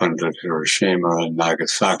what happened at Hiroshima and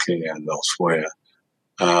Nagasaki and elsewhere,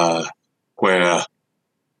 we're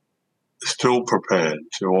still prepared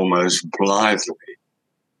to almost blithely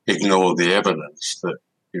ignore the evidence that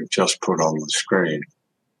you've just put on the screen.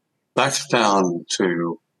 That's down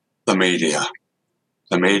to the media.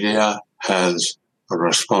 The media has a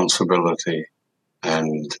responsibility,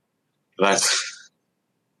 and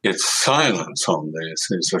its silence on this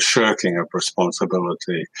is a shirking of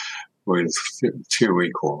responsibility with few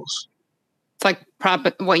equals. It's like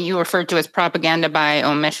what you referred to as propaganda by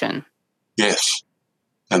omission. Yes.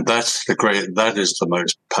 And that is the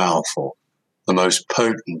most powerful, the most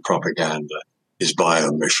potent propaganda is by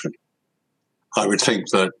omission. I would think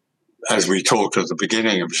that, as we talked at the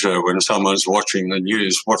beginning of the show, when someone's watching the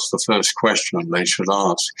news, what's the first question they should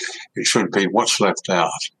ask? It should be, what's left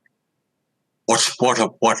out? What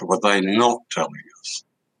were they not telling us?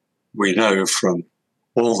 We know from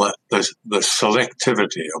all that the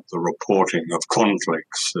selectivity of the reporting of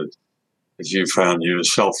conflicts, as you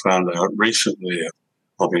yourself found out recently,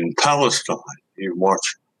 of in Palestine. You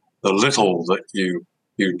watch the little that you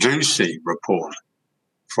do see reported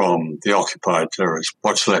from the occupied terrorists,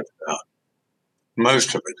 what's left out.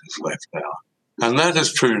 Most of it is left out. And that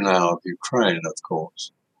is true now of Ukraine, of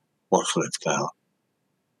course, what's left out.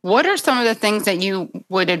 What are some of the things that you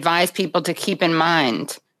would advise people to keep in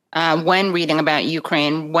mind when reading about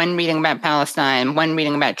Ukraine, when reading about Palestine, when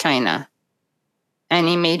reading about China?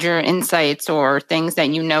 Any major insights or things that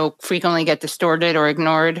you know frequently get distorted or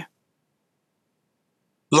ignored?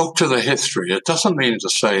 Look to the history. It doesn't mean to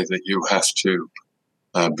say that you have to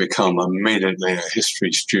become immediately a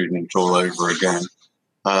history student all over again.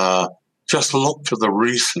 Just look to the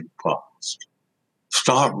recent past.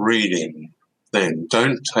 Start reading then.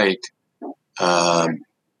 Don't take as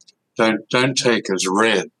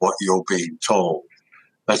read what you're being told.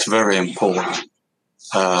 That's very important.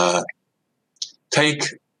 Take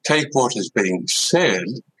what is being said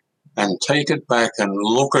and take it back and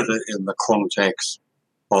look at it in the context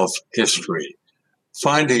of history.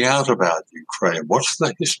 Finding out about Ukraine. What's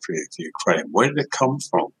the history of Ukraine? Where did it come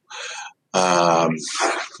from?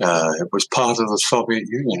 It was part of the Soviet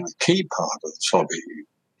Union, a key part of the Soviet Union.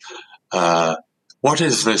 What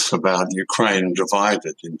is this about Ukraine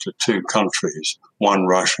divided into two countries, one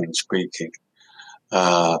Russian-speaking?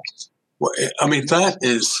 That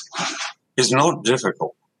is not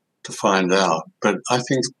difficult to find out, but I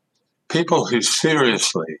think people who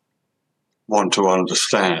seriously want to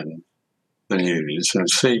understand the news and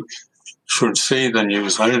should see the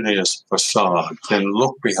news only as a facade, then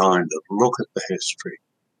look behind it, look at the history.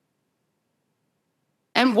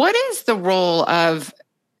 And what is the role of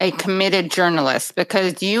a committed journalist?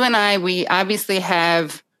 Because you and I, we obviously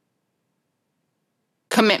have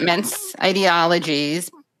commitments,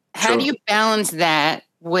 ideologies. How do you balance that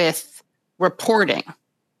with reporting?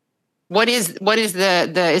 What is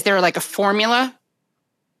the is there like a formula?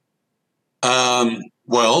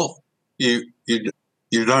 Well, you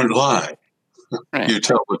don't lie. Right. You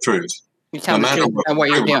tell the truth. You tell the truth about what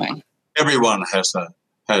you're doing. Everyone has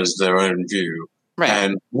their own view. Right.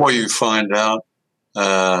 And what you find out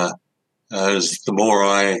as the more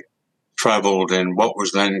I traveled in what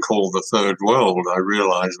was then called the Third World, I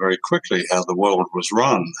realized very quickly how the world was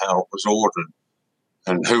run, how it was ordered,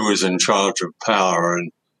 and who was in charge of power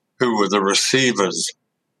and who were the receivers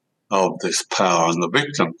of this power and the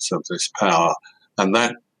victims of this power. And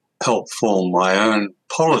that helped form my own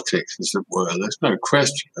politics, as it were. There's no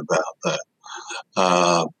question about that.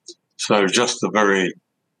 So just the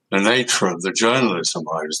nature of the journalism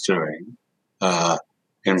I was doing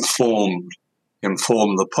informed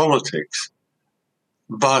the politics.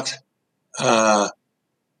 But I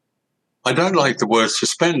don't like the word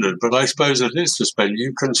suspended, but I suppose it is suspended.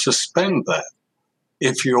 You can suspend that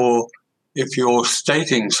if you're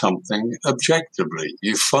stating something objectively.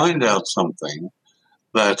 You find out something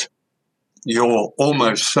that you're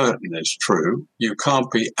almost certain is true. You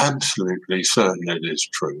can't be absolutely certain it is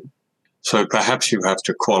true. So perhaps you have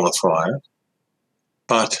to qualify it.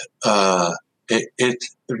 But that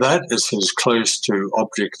is as close to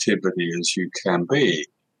objectivity as you can be.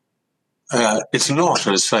 It's not,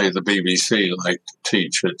 as say the BBC like to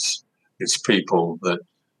teach its people, that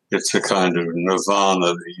it's a kind of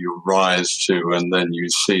nirvana that you rise to and then you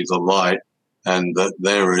see the light, and that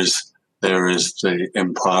there is the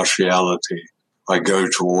impartiality. I go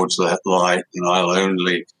towards that light and I'll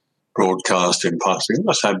only broadcast impartially.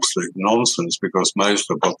 That's absolute nonsense, because most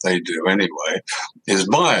of what they do anyway is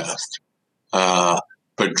biased.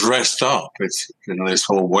 But dressed up, it's in this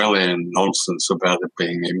Orwellian nonsense about it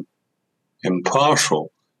being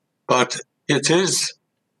impartial. But it is,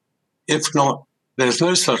 if not, there's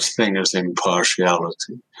no such thing as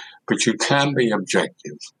impartiality, but you can be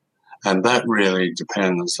objective. And that really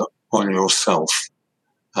depends on yourself,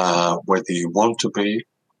 whether you want to be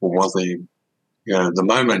or whether the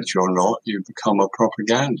moment you're not, you become a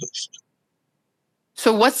propagandist.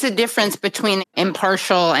 So what's the difference between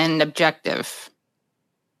impartial and objective?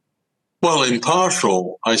 Well,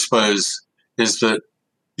 impartial, I suppose, is that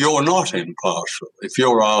you're not impartial. If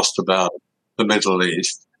you're asked about the Middle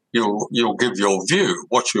East, you'll give your view,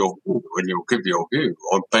 and you'll give your view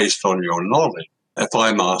based on your knowledge. If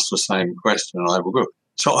I'm asked the same question, I will go.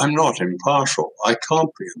 So I'm not impartial. I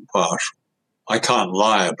can't be impartial. I can't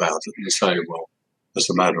lie about it and say, well, as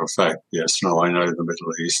a matter of fact, yes, no, I know the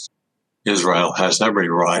Middle East. Israel has every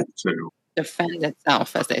right to defend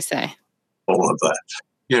itself, as they say. All of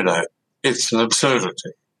that. It's an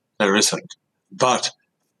absurdity. There isn't. But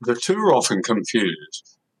the two are often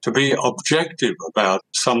confused. To be objective about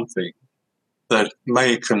something that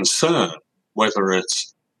may concern, whether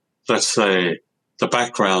it's, let's say, the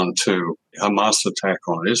background to Hamas attack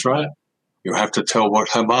on Israel, you have to tell what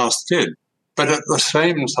Hamas did. But at the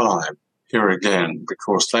same time, here again,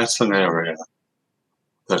 because that's an area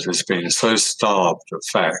that has been so starved of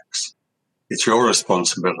facts, it's your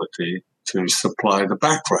responsibility to supply the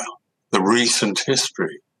background, the recent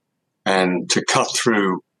history, and to cut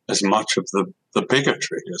through as much of the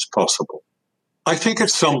bigotry as possible. I think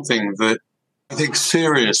it's something that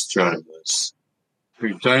serious journalists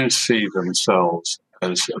who don't see themselves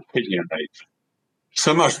as opinionated.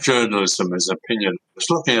 So much journalism is opinion. I was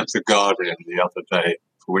looking at The Guardian the other day,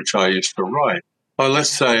 for which I used to write. Well, let's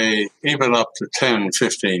say even up to 10,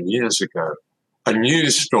 15 years ago, a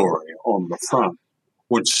news story on the front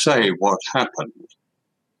would say what happened.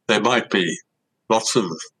 There might be lots of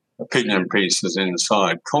opinion pieces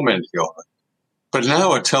inside commenting on it. But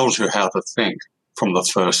now it tells you how to think from the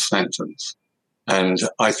first sentence. And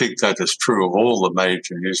I think that is true of all the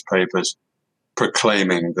major newspapers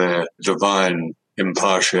proclaiming their divine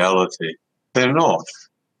impartiality. They're not.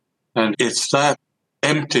 And it's that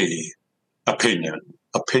empty opinion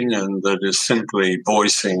that is simply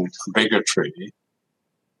voicing bigotry,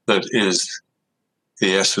 that is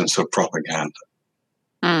the essence of propaganda.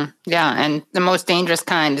 Yeah, and the most dangerous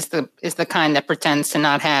kind is the kind that pretends to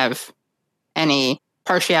not have any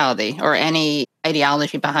partiality or any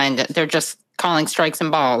ideology behind it. They're just calling strikes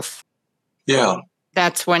and balls. Yeah.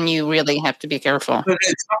 That's when you really have to be careful. But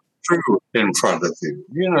it's not true in front of you.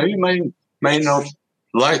 You may not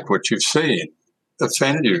like what you've seen,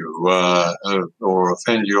 offend you, or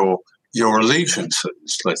offend your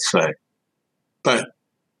allegiances, let's say. But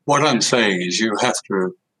what I'm saying is you have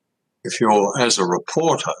to, if you're as a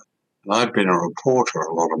reporter, and I've been a reporter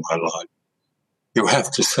a lot of my life, you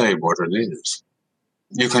have to say what it is.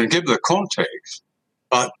 You can give the context,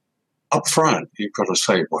 but up front, you've got to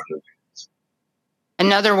say what it is.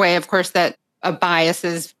 Another way, of course, that a bias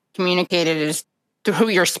is communicated is to who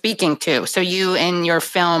you're speaking to. So you, in your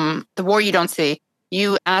film, The War You Don't See,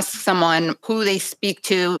 you ask someone who they speak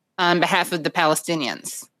to on behalf of the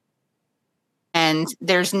Palestinians. And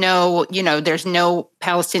there's no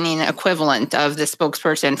Palestinian equivalent of the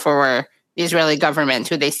spokesperson for the Israeli government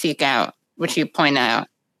who they seek out, which you point out.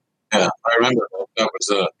 Yeah, I remember that was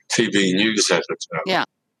a TV news editor. Yeah.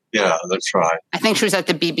 Yeah, that's right. I think she was at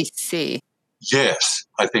the BBC. Yes,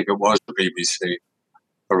 I think it was the BBC,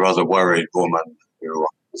 a rather worried woman who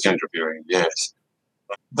was interviewing, yes.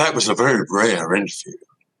 That was a very rare interview.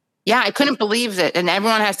 Yeah, I couldn't believe it. And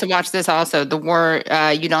everyone has to watch this also, The War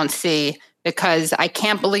You Don't See, because I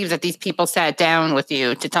can't believe that these people sat down with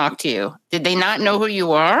you to talk to you. Did they not know who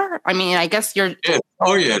you are? I mean, I guess you're... Yes.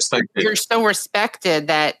 Oh, yes, they did. You're so respected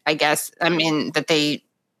that that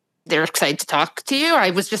they're excited to talk to you.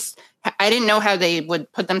 I didn't know how they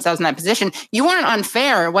would put themselves in that position. You weren't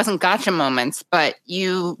unfair. It wasn't gotcha moments, but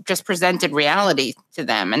you just presented reality to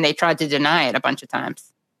them, and they tried to deny it a bunch of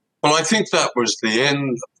times. Well, I think that was the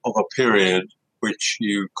end of a period which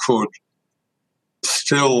you could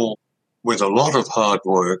still, with a lot of hard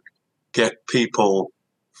work, get people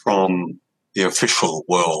from the official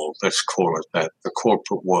world, let's call it that, the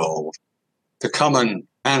corporate world, to come and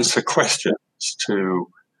answer questions, to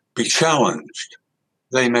be challenged.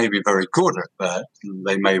 They may be very good at that, and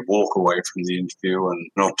they may walk away from the interview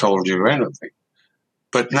and not told you anything.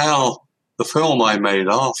 But now, the film I made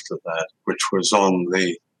after that, which was on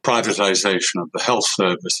the privatization of the health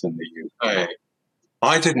service in the UK,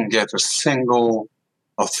 I didn't get a single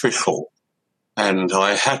official, and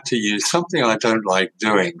I had to use something I don't like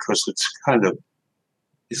doing because it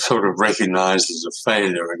sort of recognizes a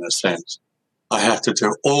failure in a sense. I had to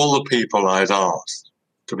do all the people I'd asked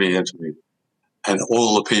to be interviewed, and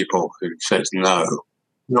all the people who said no,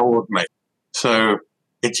 ignored me. So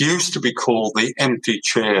it used to be called the empty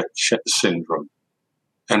chair syndrome.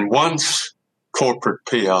 And once corporate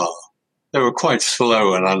PR, they were quite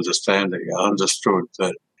slow in understanding. I understood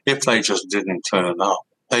that if they just didn't turn up,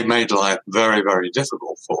 they made life very, very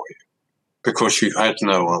difficult for you because you had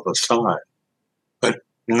no other side. But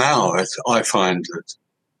now I find it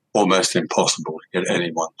almost impossible to get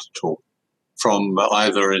anyone to talk. From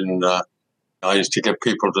either I used to get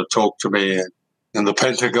people to talk to me in the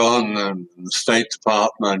Pentagon and the State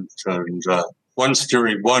Department. And once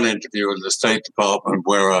during one interview in the State Department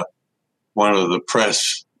where one of the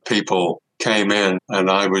press people came in and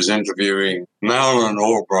I was interviewing Madeleine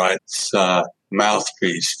Albright's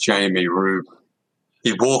mouthpiece, Jamie Rubin.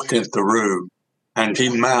 He walked into the room and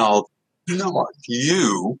he mouthed, "Not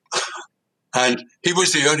you." And he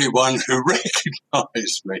was the only one who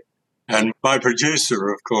recognized me. And my producer,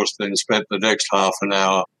 of course, then spent the next half an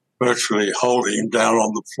hour virtually holding him down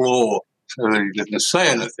on the floor so that he didn't say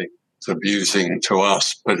anything. It's abusing to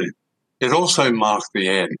us, but it also marked the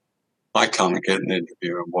end. I can't get an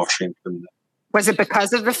interview in Washington. Was it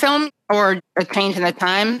because of the film or a change in the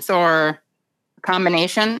times or a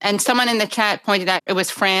combination? And someone in the chat pointed out it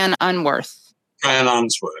was Fran Unworth. Fran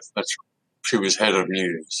Unsworth, that's right. She was head of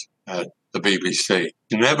news at the BBC.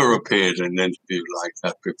 She never appeared in an interview like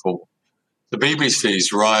that before. The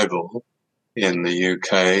BBC's rival in the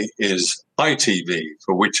UK is ITV,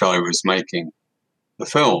 for which I was making the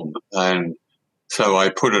film. And so I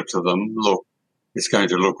put it to them, look, it's going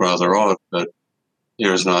to look rather odd, but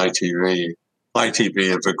here's an ITV. ITV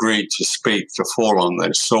have agreed to speak, to fall on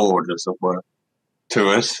their sword, as it were, to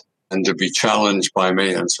us and to be challenged by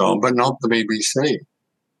me and so on, but not the BBC.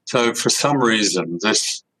 So for some reason,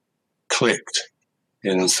 this clicked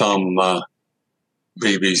in some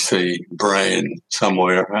BBC brain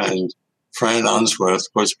somewhere, and Fran Unsworth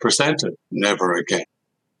was presented. Never again.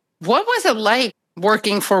 What was it like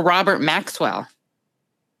working for Robert Maxwell?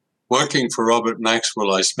 Working for Robert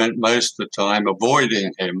Maxwell, I spent most of the time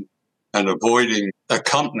avoiding him and avoiding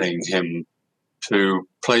accompanying him to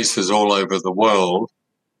places all over the world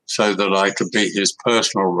so that I could be his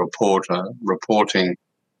personal reporter, reporting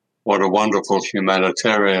what a wonderful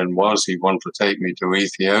humanitarian was. He wanted to take me to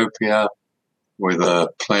Ethiopia with a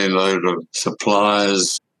plane load of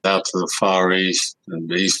supplies out to the Far East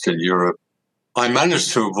and Eastern Europe. I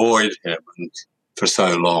managed to avoid him for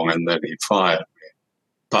so long, and then he fired me.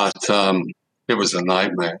 But it was a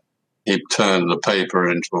nightmare. He turned the paper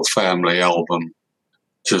into a family album.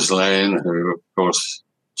 Ghislaine, who, of course,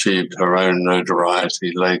 achieved her own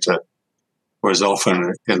notoriety later, was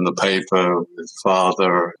often in the paper with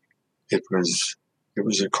father. It was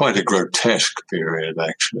quite a grotesque period,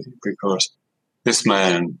 actually, because this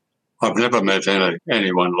man, I've never met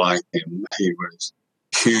anyone like him. He was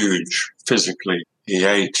huge physically. He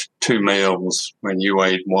ate 2 meals when you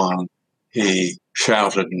ate one. He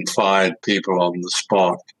shouted and fired people on the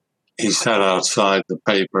spot. He sat outside the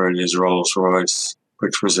paper in his Rolls Royce,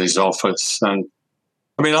 which was his office. And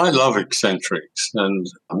I mean, I love eccentrics, and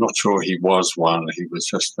I'm not sure he was one. He was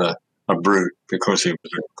just a brute because he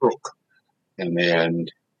was a crook. In the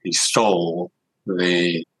end, he stole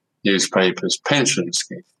the newspaper's pension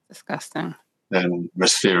scheme. Disgusting. Then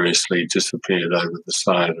mysteriously disappeared over the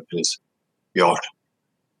side of his yacht.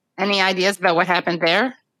 Any ideas about what happened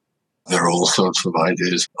there? There are all sorts of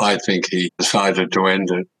ideas. I think he decided to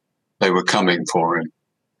end it. They were coming for him.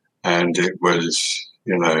 And it was,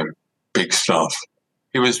 big stuff.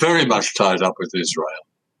 He was very much tied up with Israel.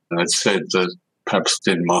 And it said that perhaps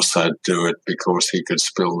did Mossad do it because he could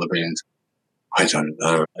spill the beans? I don't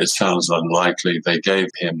know. It sounds unlikely. They gave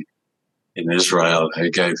him, in Israel,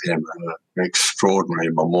 an extraordinary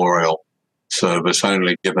memorial service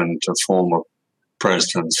only given to former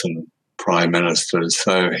presidents and prime ministers.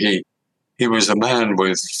 So he was a man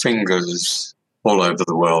with fingers all over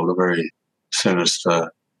the world, a very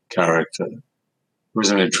sinister character. It was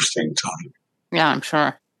an interesting time. Yeah, I'm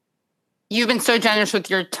sure. You've been so generous with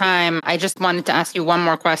your time. I just wanted to ask you one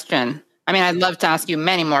more question. I mean, I'd love to ask you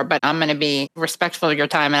many more, but I'm going to be respectful of your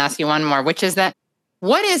time and ask you one more, which is that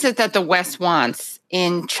what is it that the West wants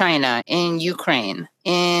in China, in Ukraine,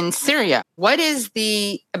 in Syria? What is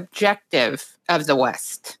the objective of the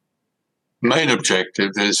West? Main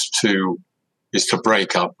objective is to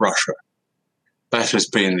break up Russia. That has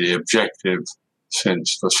been the objective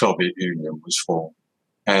since the Soviet Union was formed.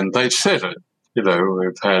 And they've said it. We've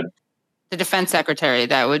had the defense secretary,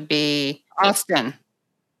 that would be Austin.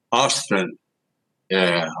 Austin.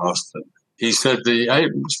 He said the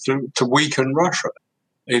aim was to weaken Russia.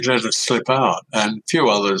 He let it slip out, and a few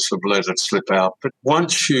others have let it slip out. But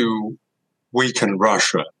once you weaken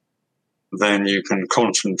Russia, then you can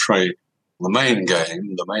concentrate the main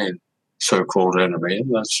game, the main so-called enemy,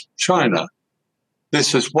 and that's China.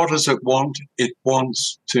 What does it want? It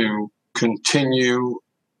wants to continue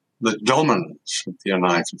the dominance of the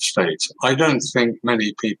United States. I don't think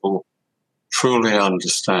many people truly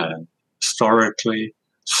understand historically,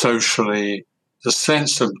 socially, the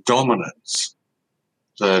sense of dominance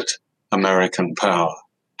that American power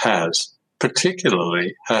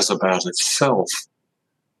particularly has about itself,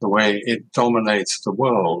 the way it dominates the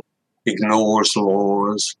world, ignores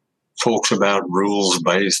laws, talks about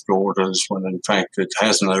rules-based orders when in fact it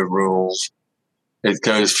has no rules. It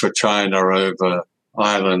goes for China over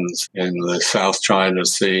islands in the South China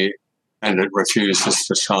Sea, and it refuses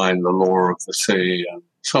to sign the law of the sea, and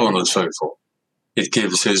so on and so forth. It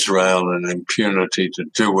gives Israel an impunity to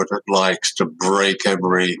do what it likes, to break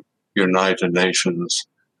every United Nations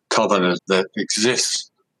covenant that exists.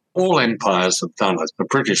 All empires have done it. The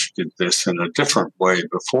British did this in a different way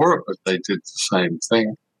before, but they did the same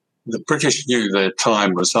thing. The British knew their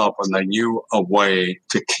time was up, and they knew a way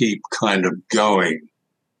to keep kind of going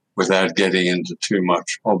without getting into too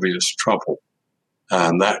much obvious trouble.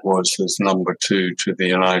 And that was as number 2 to the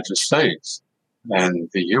United States. And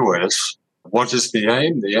the US, what is the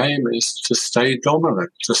aim? The aim is to stay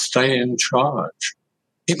dominant, to stay in charge.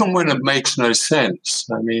 Even when it makes no sense.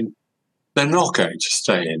 I mean, they're not going to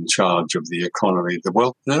stay in charge of the economy of the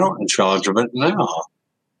world. They're not in charge of it now.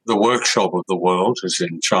 The workshop of the world is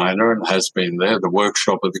in China and has been there. The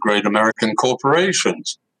workshop of the great American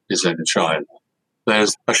corporations is in China.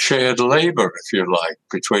 There's a shared labor, if you like,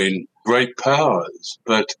 between great powers.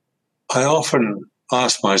 But I often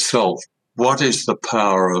ask myself, what is the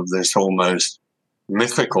power of this almost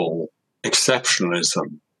mythical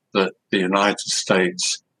exceptionalism that the United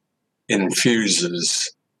States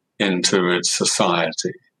infuses into its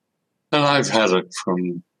society? And I've had it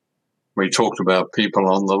from, we talked about people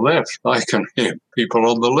on the left. I can hear people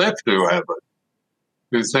on the left who have it,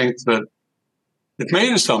 who think that it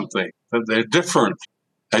means something, that they're different.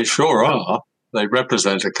 They sure are. They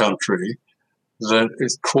represent a country that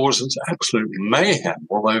it causes absolute mayhem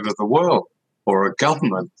all over the world, or a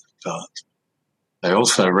government that does. They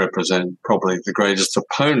also represent probably the greatest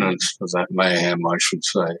opponents of that mayhem, I should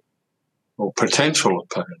say, or potential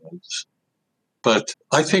opponents. But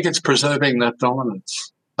I think it's preserving that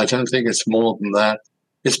dominance. I don't think it's more than that.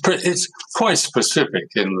 It's quite specific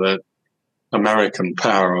in that American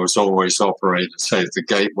power has always operated, say, the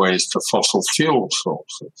gateways to fossil fuel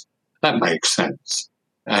sources. That makes sense.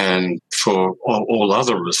 And for all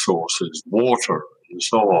other resources, water and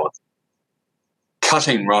so on,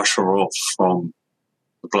 cutting Russia off from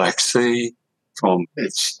the Black Sea, from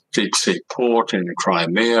its deep sea port in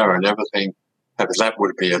Crimea and everything. That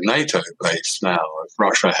would be a NATO base now if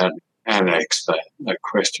Russia hadn't annexed that. No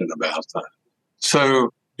question about that.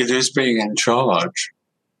 So it is being in charge.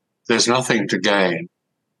 There's nothing to gain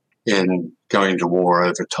in going to war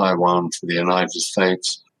over Taiwan for the United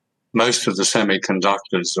States. Most of the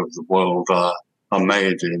semiconductors of the world are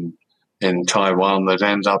made in Taiwan that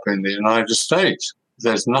end up in the United States.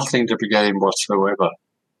 There's nothing to be gained whatsoever.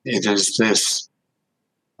 It is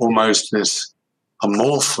almost this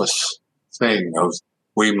amorphous thing of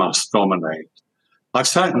we must dominate. I've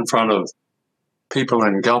sat in front of people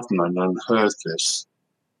in government and heard this,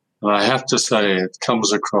 and I have to say it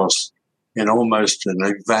comes across in almost an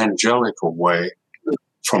evangelical way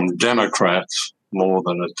from Democrats more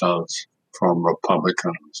than it does from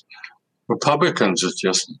Republicans. Republicans are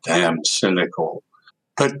just damn cynical,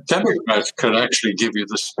 but Democrats could actually give you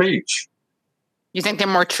the speech. You think they're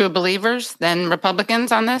more true believers than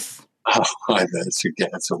Republicans on this? Oh,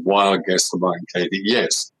 that's a wild guess of mine, Katie.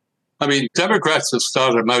 Yes. I mean, Democrats have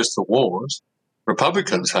started most of the wars.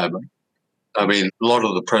 Republicans haven't. I mean, a lot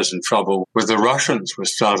of the present trouble with the Russians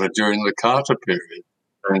was started during the Carter period.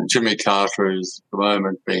 And Jimmy Carter is at the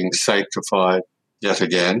moment being sanctified yet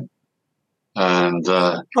again. And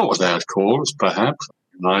not without cause, perhaps.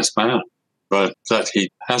 A nice man. But that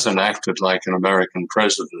he hasn't acted like an American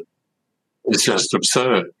president is just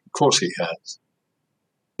absurd. Of course he has.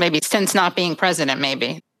 Maybe since not being president,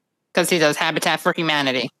 maybe. Because he does Habitat for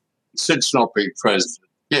Humanity. Since not being president,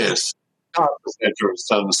 yes. Carter Center has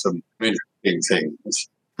done some interesting things.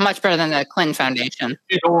 Much better than the Clinton Foundation.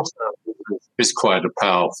 It also is quite a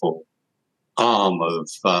powerful arm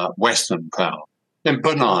of Western power. And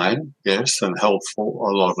benign, yes, and helpful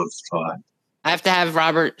a lot of the time. I have to have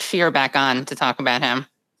Robert Scheer back on to talk about him,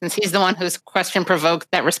 since he's the one whose question provoked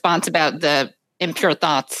that response about the impure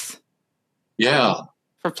thoughts. Yeah.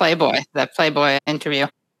 For Playboy, that Playboy interview.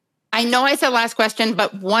 I know I said last question,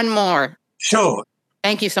 but one more. Sure.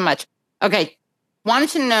 Thank you so much. Okay. Wanted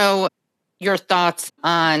to know your thoughts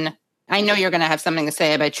on, I know you're going to have something to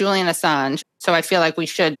say about Julian Assange, so I feel like we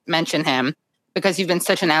should mention him because you've been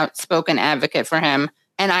such an outspoken advocate for him.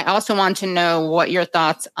 And I also want to know what your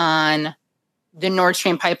thoughts on the Nord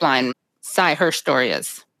Stream pipeline Sy Hersh story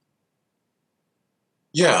is.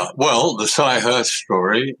 Yeah, well, the Sy Hersh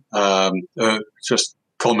story, just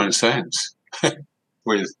common sense.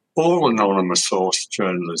 With all anonymous source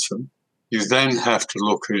journalism, you then have to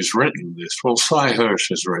look who's written this. Well, Sy Hersh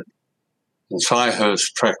has written. And Sy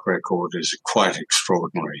Hersh's track record is quite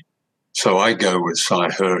extraordinary. So I go with Sy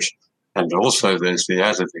Hersh. And also there's the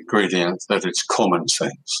added ingredient that it's common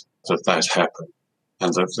sense that happened.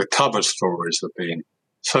 And that the cover stories have been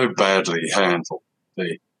so badly handled,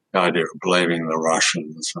 the idea of blaming the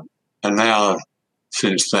Russians. And now,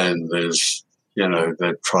 since then, there's,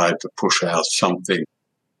 they've tried to push out something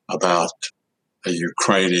about a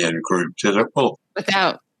Ukrainian group did it. Well,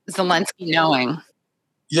 without Zelensky knowing.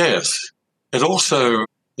 Yes. It also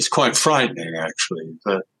is quite frightening, actually,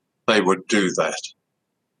 that they would do that.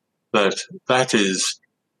 That is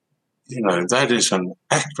an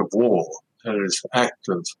act of war. That is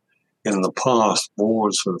active. In the past,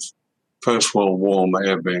 wars of First World War may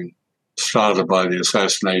have been started by the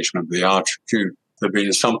assassination of the Archduke. There'd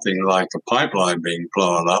been something like a pipeline being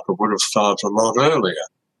blown up. It would have started a lot earlier.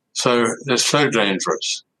 So they're so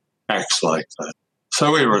dangerous, acts like that.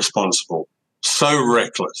 So irresponsible, so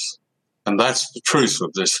reckless. And that's the truth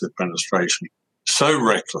of this administration. So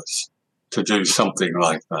reckless to do something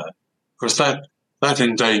like that. Because that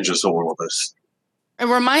endangers all of us. It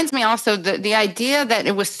reminds me also the idea that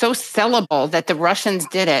it was so sellable that the Russians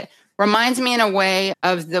did it reminds me in a way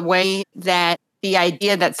of the way that the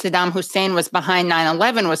idea that Saddam Hussein was behind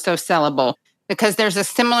 9/11 was so sellable, because there's a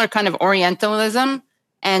similar kind of Orientalism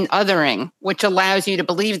and othering, which allows you to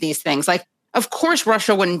believe these things. Like, of course,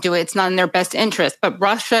 Russia wouldn't do it. It's not in their best interest. But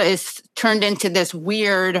Russia is turned into this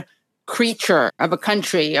weird creature of a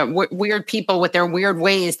country, weird people with their weird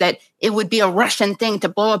ways, that it would be a Russian thing to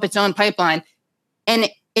blow up its own pipeline. And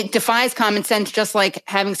it defies common sense, just like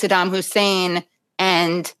having Saddam Hussein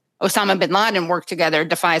and Osama bin Laden work together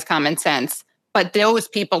defies common sense. But those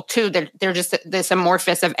people, too, they're just this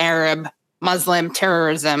amorphous of Arab, Muslim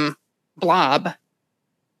terrorism blob.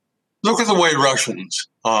 Look at the way Russians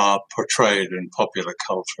are portrayed in popular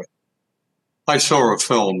culture. I saw a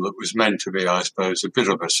film that was meant to be, I suppose, a bit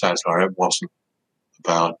of a satire. It wasn't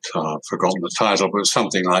about, forgotten the title, but it was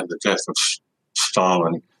something like the death of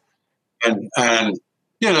Stalin. And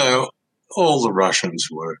all the Russians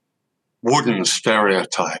were wooden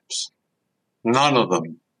stereotypes. None of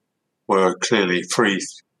them were clearly free,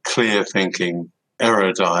 clear-thinking,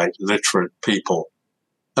 erudite, literate people.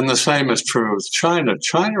 And the same is true of China.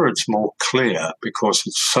 China, it's more clear because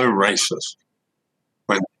it's so racist.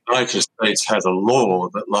 When the United States had a law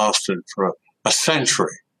that lasted for a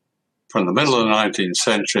century, from the middle of the 19th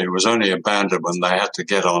century, it was only abandoned when they had to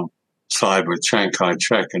get on side with Chiang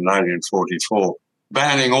Kai-shek in 1944,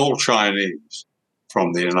 banning all Chinese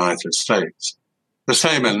from the United States. The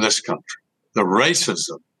same in this country. The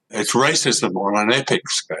racism, it's racism on an epic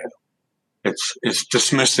scale. It's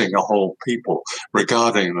dismissing a whole people,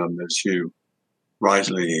 regarding them, as you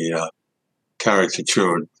rightly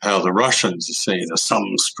caricatured, how the Russians are seen as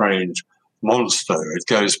some strange monster. It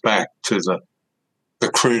goes back to the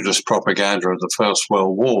crudest propaganda of the First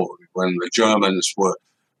World War, when the Germans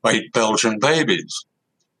ate Belgian babies.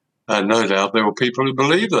 And no doubt there were people who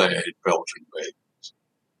believed they ate Belgian babies.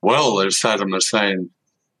 Well, there's Saddam Hussein,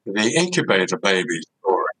 the incubator baby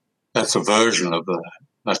story. That's a version of that.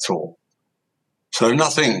 That's all. So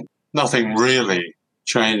nothing really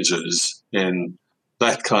changes in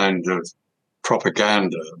that kind of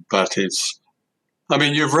propaganda, but you've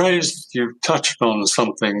touched on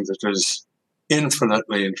something that is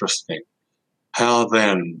infinitely interesting. How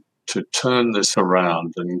then to turn this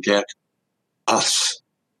around and get us,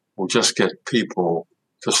 or just get people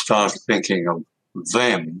to start thinking of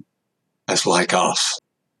them as like us,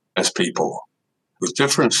 as people, with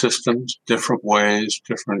different systems, different ways,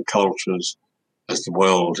 different cultures, as the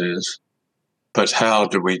world is. But how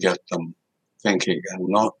do we get them thinking and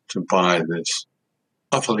not to buy this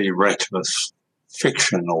utterly reckless,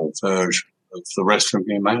 fictional version of the rest of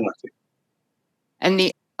humanity? And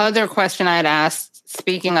the other question I'd asked,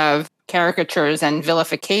 speaking of caricatures and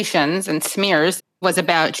vilifications and smears, was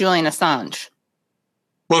about Julian Assange.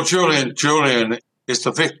 Well, Julian is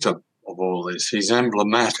the victim of all this. He's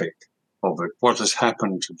emblematic of it. What has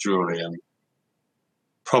happened to Julian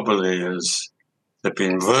probably is there have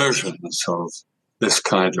been versions of this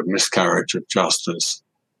kind of miscarriage of justice,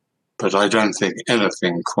 but I don't think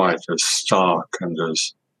anything quite as stark and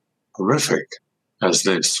as horrific as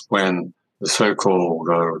this, when the so-called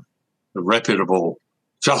the reputable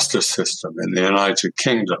justice system in the United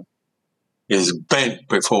Kingdom is bent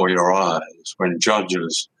before your eyes, when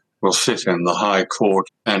judges will sit in the High Court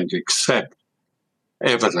and accept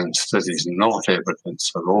evidence that is not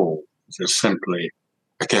evidence at all. It is simply,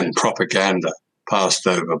 again, propaganda passed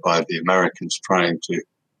over by the Americans trying to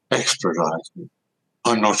extradite him.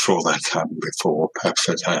 I'm not sure that's happened before. Perhaps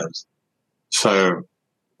it has. So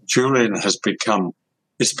Julian has become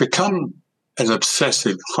an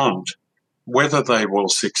obsessive hunt. Whether they will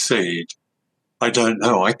succeed, I don't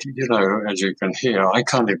know. As you can hear, I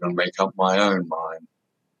can't even make up my own mind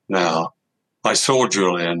now. I saw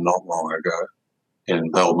Julian not long ago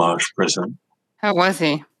in Belmarsh prison. How was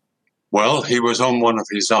he? Well, he was on one of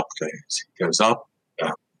his up days. He goes up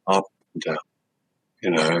and down,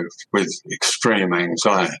 with extreme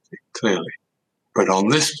anxiety, clearly. But on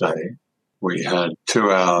this day, we had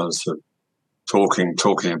 2 hours of talking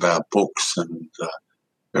about books and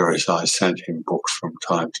I sent him books from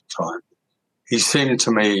time to time. He seemed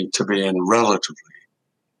to me to be in relatively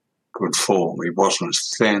good form. He wasn't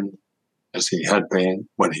as thin as he had been.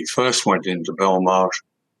 When he first went into Belmarsh,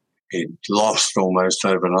 he'd lost almost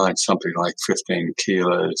overnight something like 15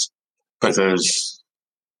 kilos. But as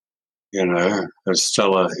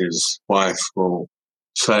Stella, his wife, will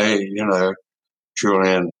say,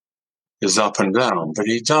 Julian is up and down. But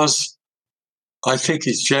I think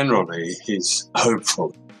he's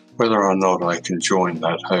hopeful. Whether or not I can join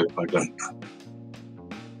that hope, I don't know.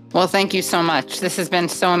 Well, thank you so much. This has been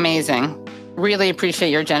so amazing. Really appreciate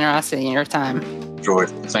your generosity and your time. Enjoyed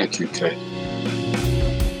it. Thank you, Kate.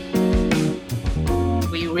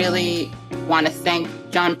 We really want to thank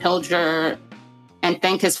John Pilger and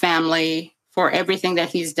thank his family for everything that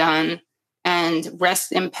he's done. And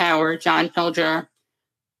rest in power, John Pilger.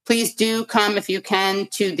 Please do come, if you can,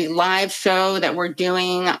 to the live show that we're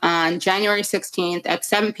doing on January 16th at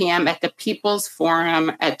 7 p.m. at the People's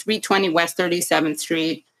Forum at 320 West 37th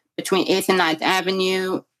Street between 8th and 9th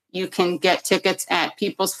Avenue. You can get tickets at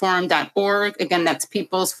peoplesforum.org. Again, that's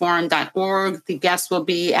peoplesforum.org. The guests will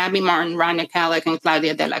be Abby Martin, Rania Kalik, and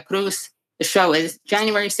Claudia de la Cruz. The show is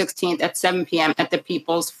January 16th at 7 p.m. at the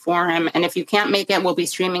People's Forum. And if you can't make it, we'll be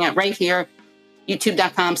streaming it right here,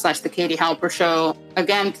 youtube.com/The Katie Halper Show.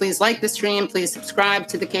 Again, please like the stream. Please subscribe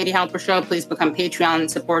to The Katie Halper Show. Please become Patreon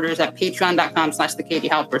supporters at patreon.com/The Katie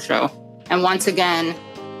Halper Show. And once again,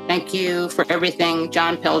 thank you for everything,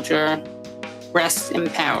 John Pilger. Rest in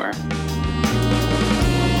power.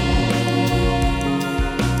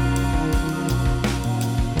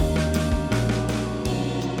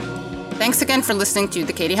 Thanks again for listening to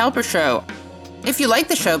The Katie Halper Show. If you like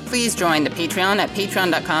the show, please join the Patreon at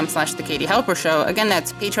patreon.com/The Katie Halper Show. Again,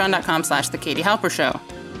 that's patreon.com/The Katie Halper Show.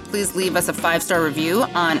 Please leave us a 5-star review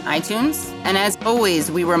on iTunes. And as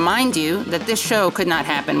always, we remind you that this show could not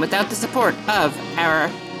happen without the support of our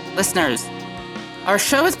listeners. Our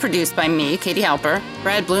show is produced by me, Katie Halper.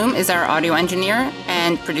 Brad Bloom is our audio engineer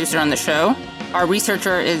and producer on the show. Our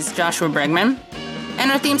researcher is Joshua Bregman.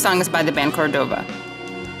 And our theme song is by the band Cordova.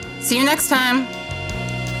 See you next time.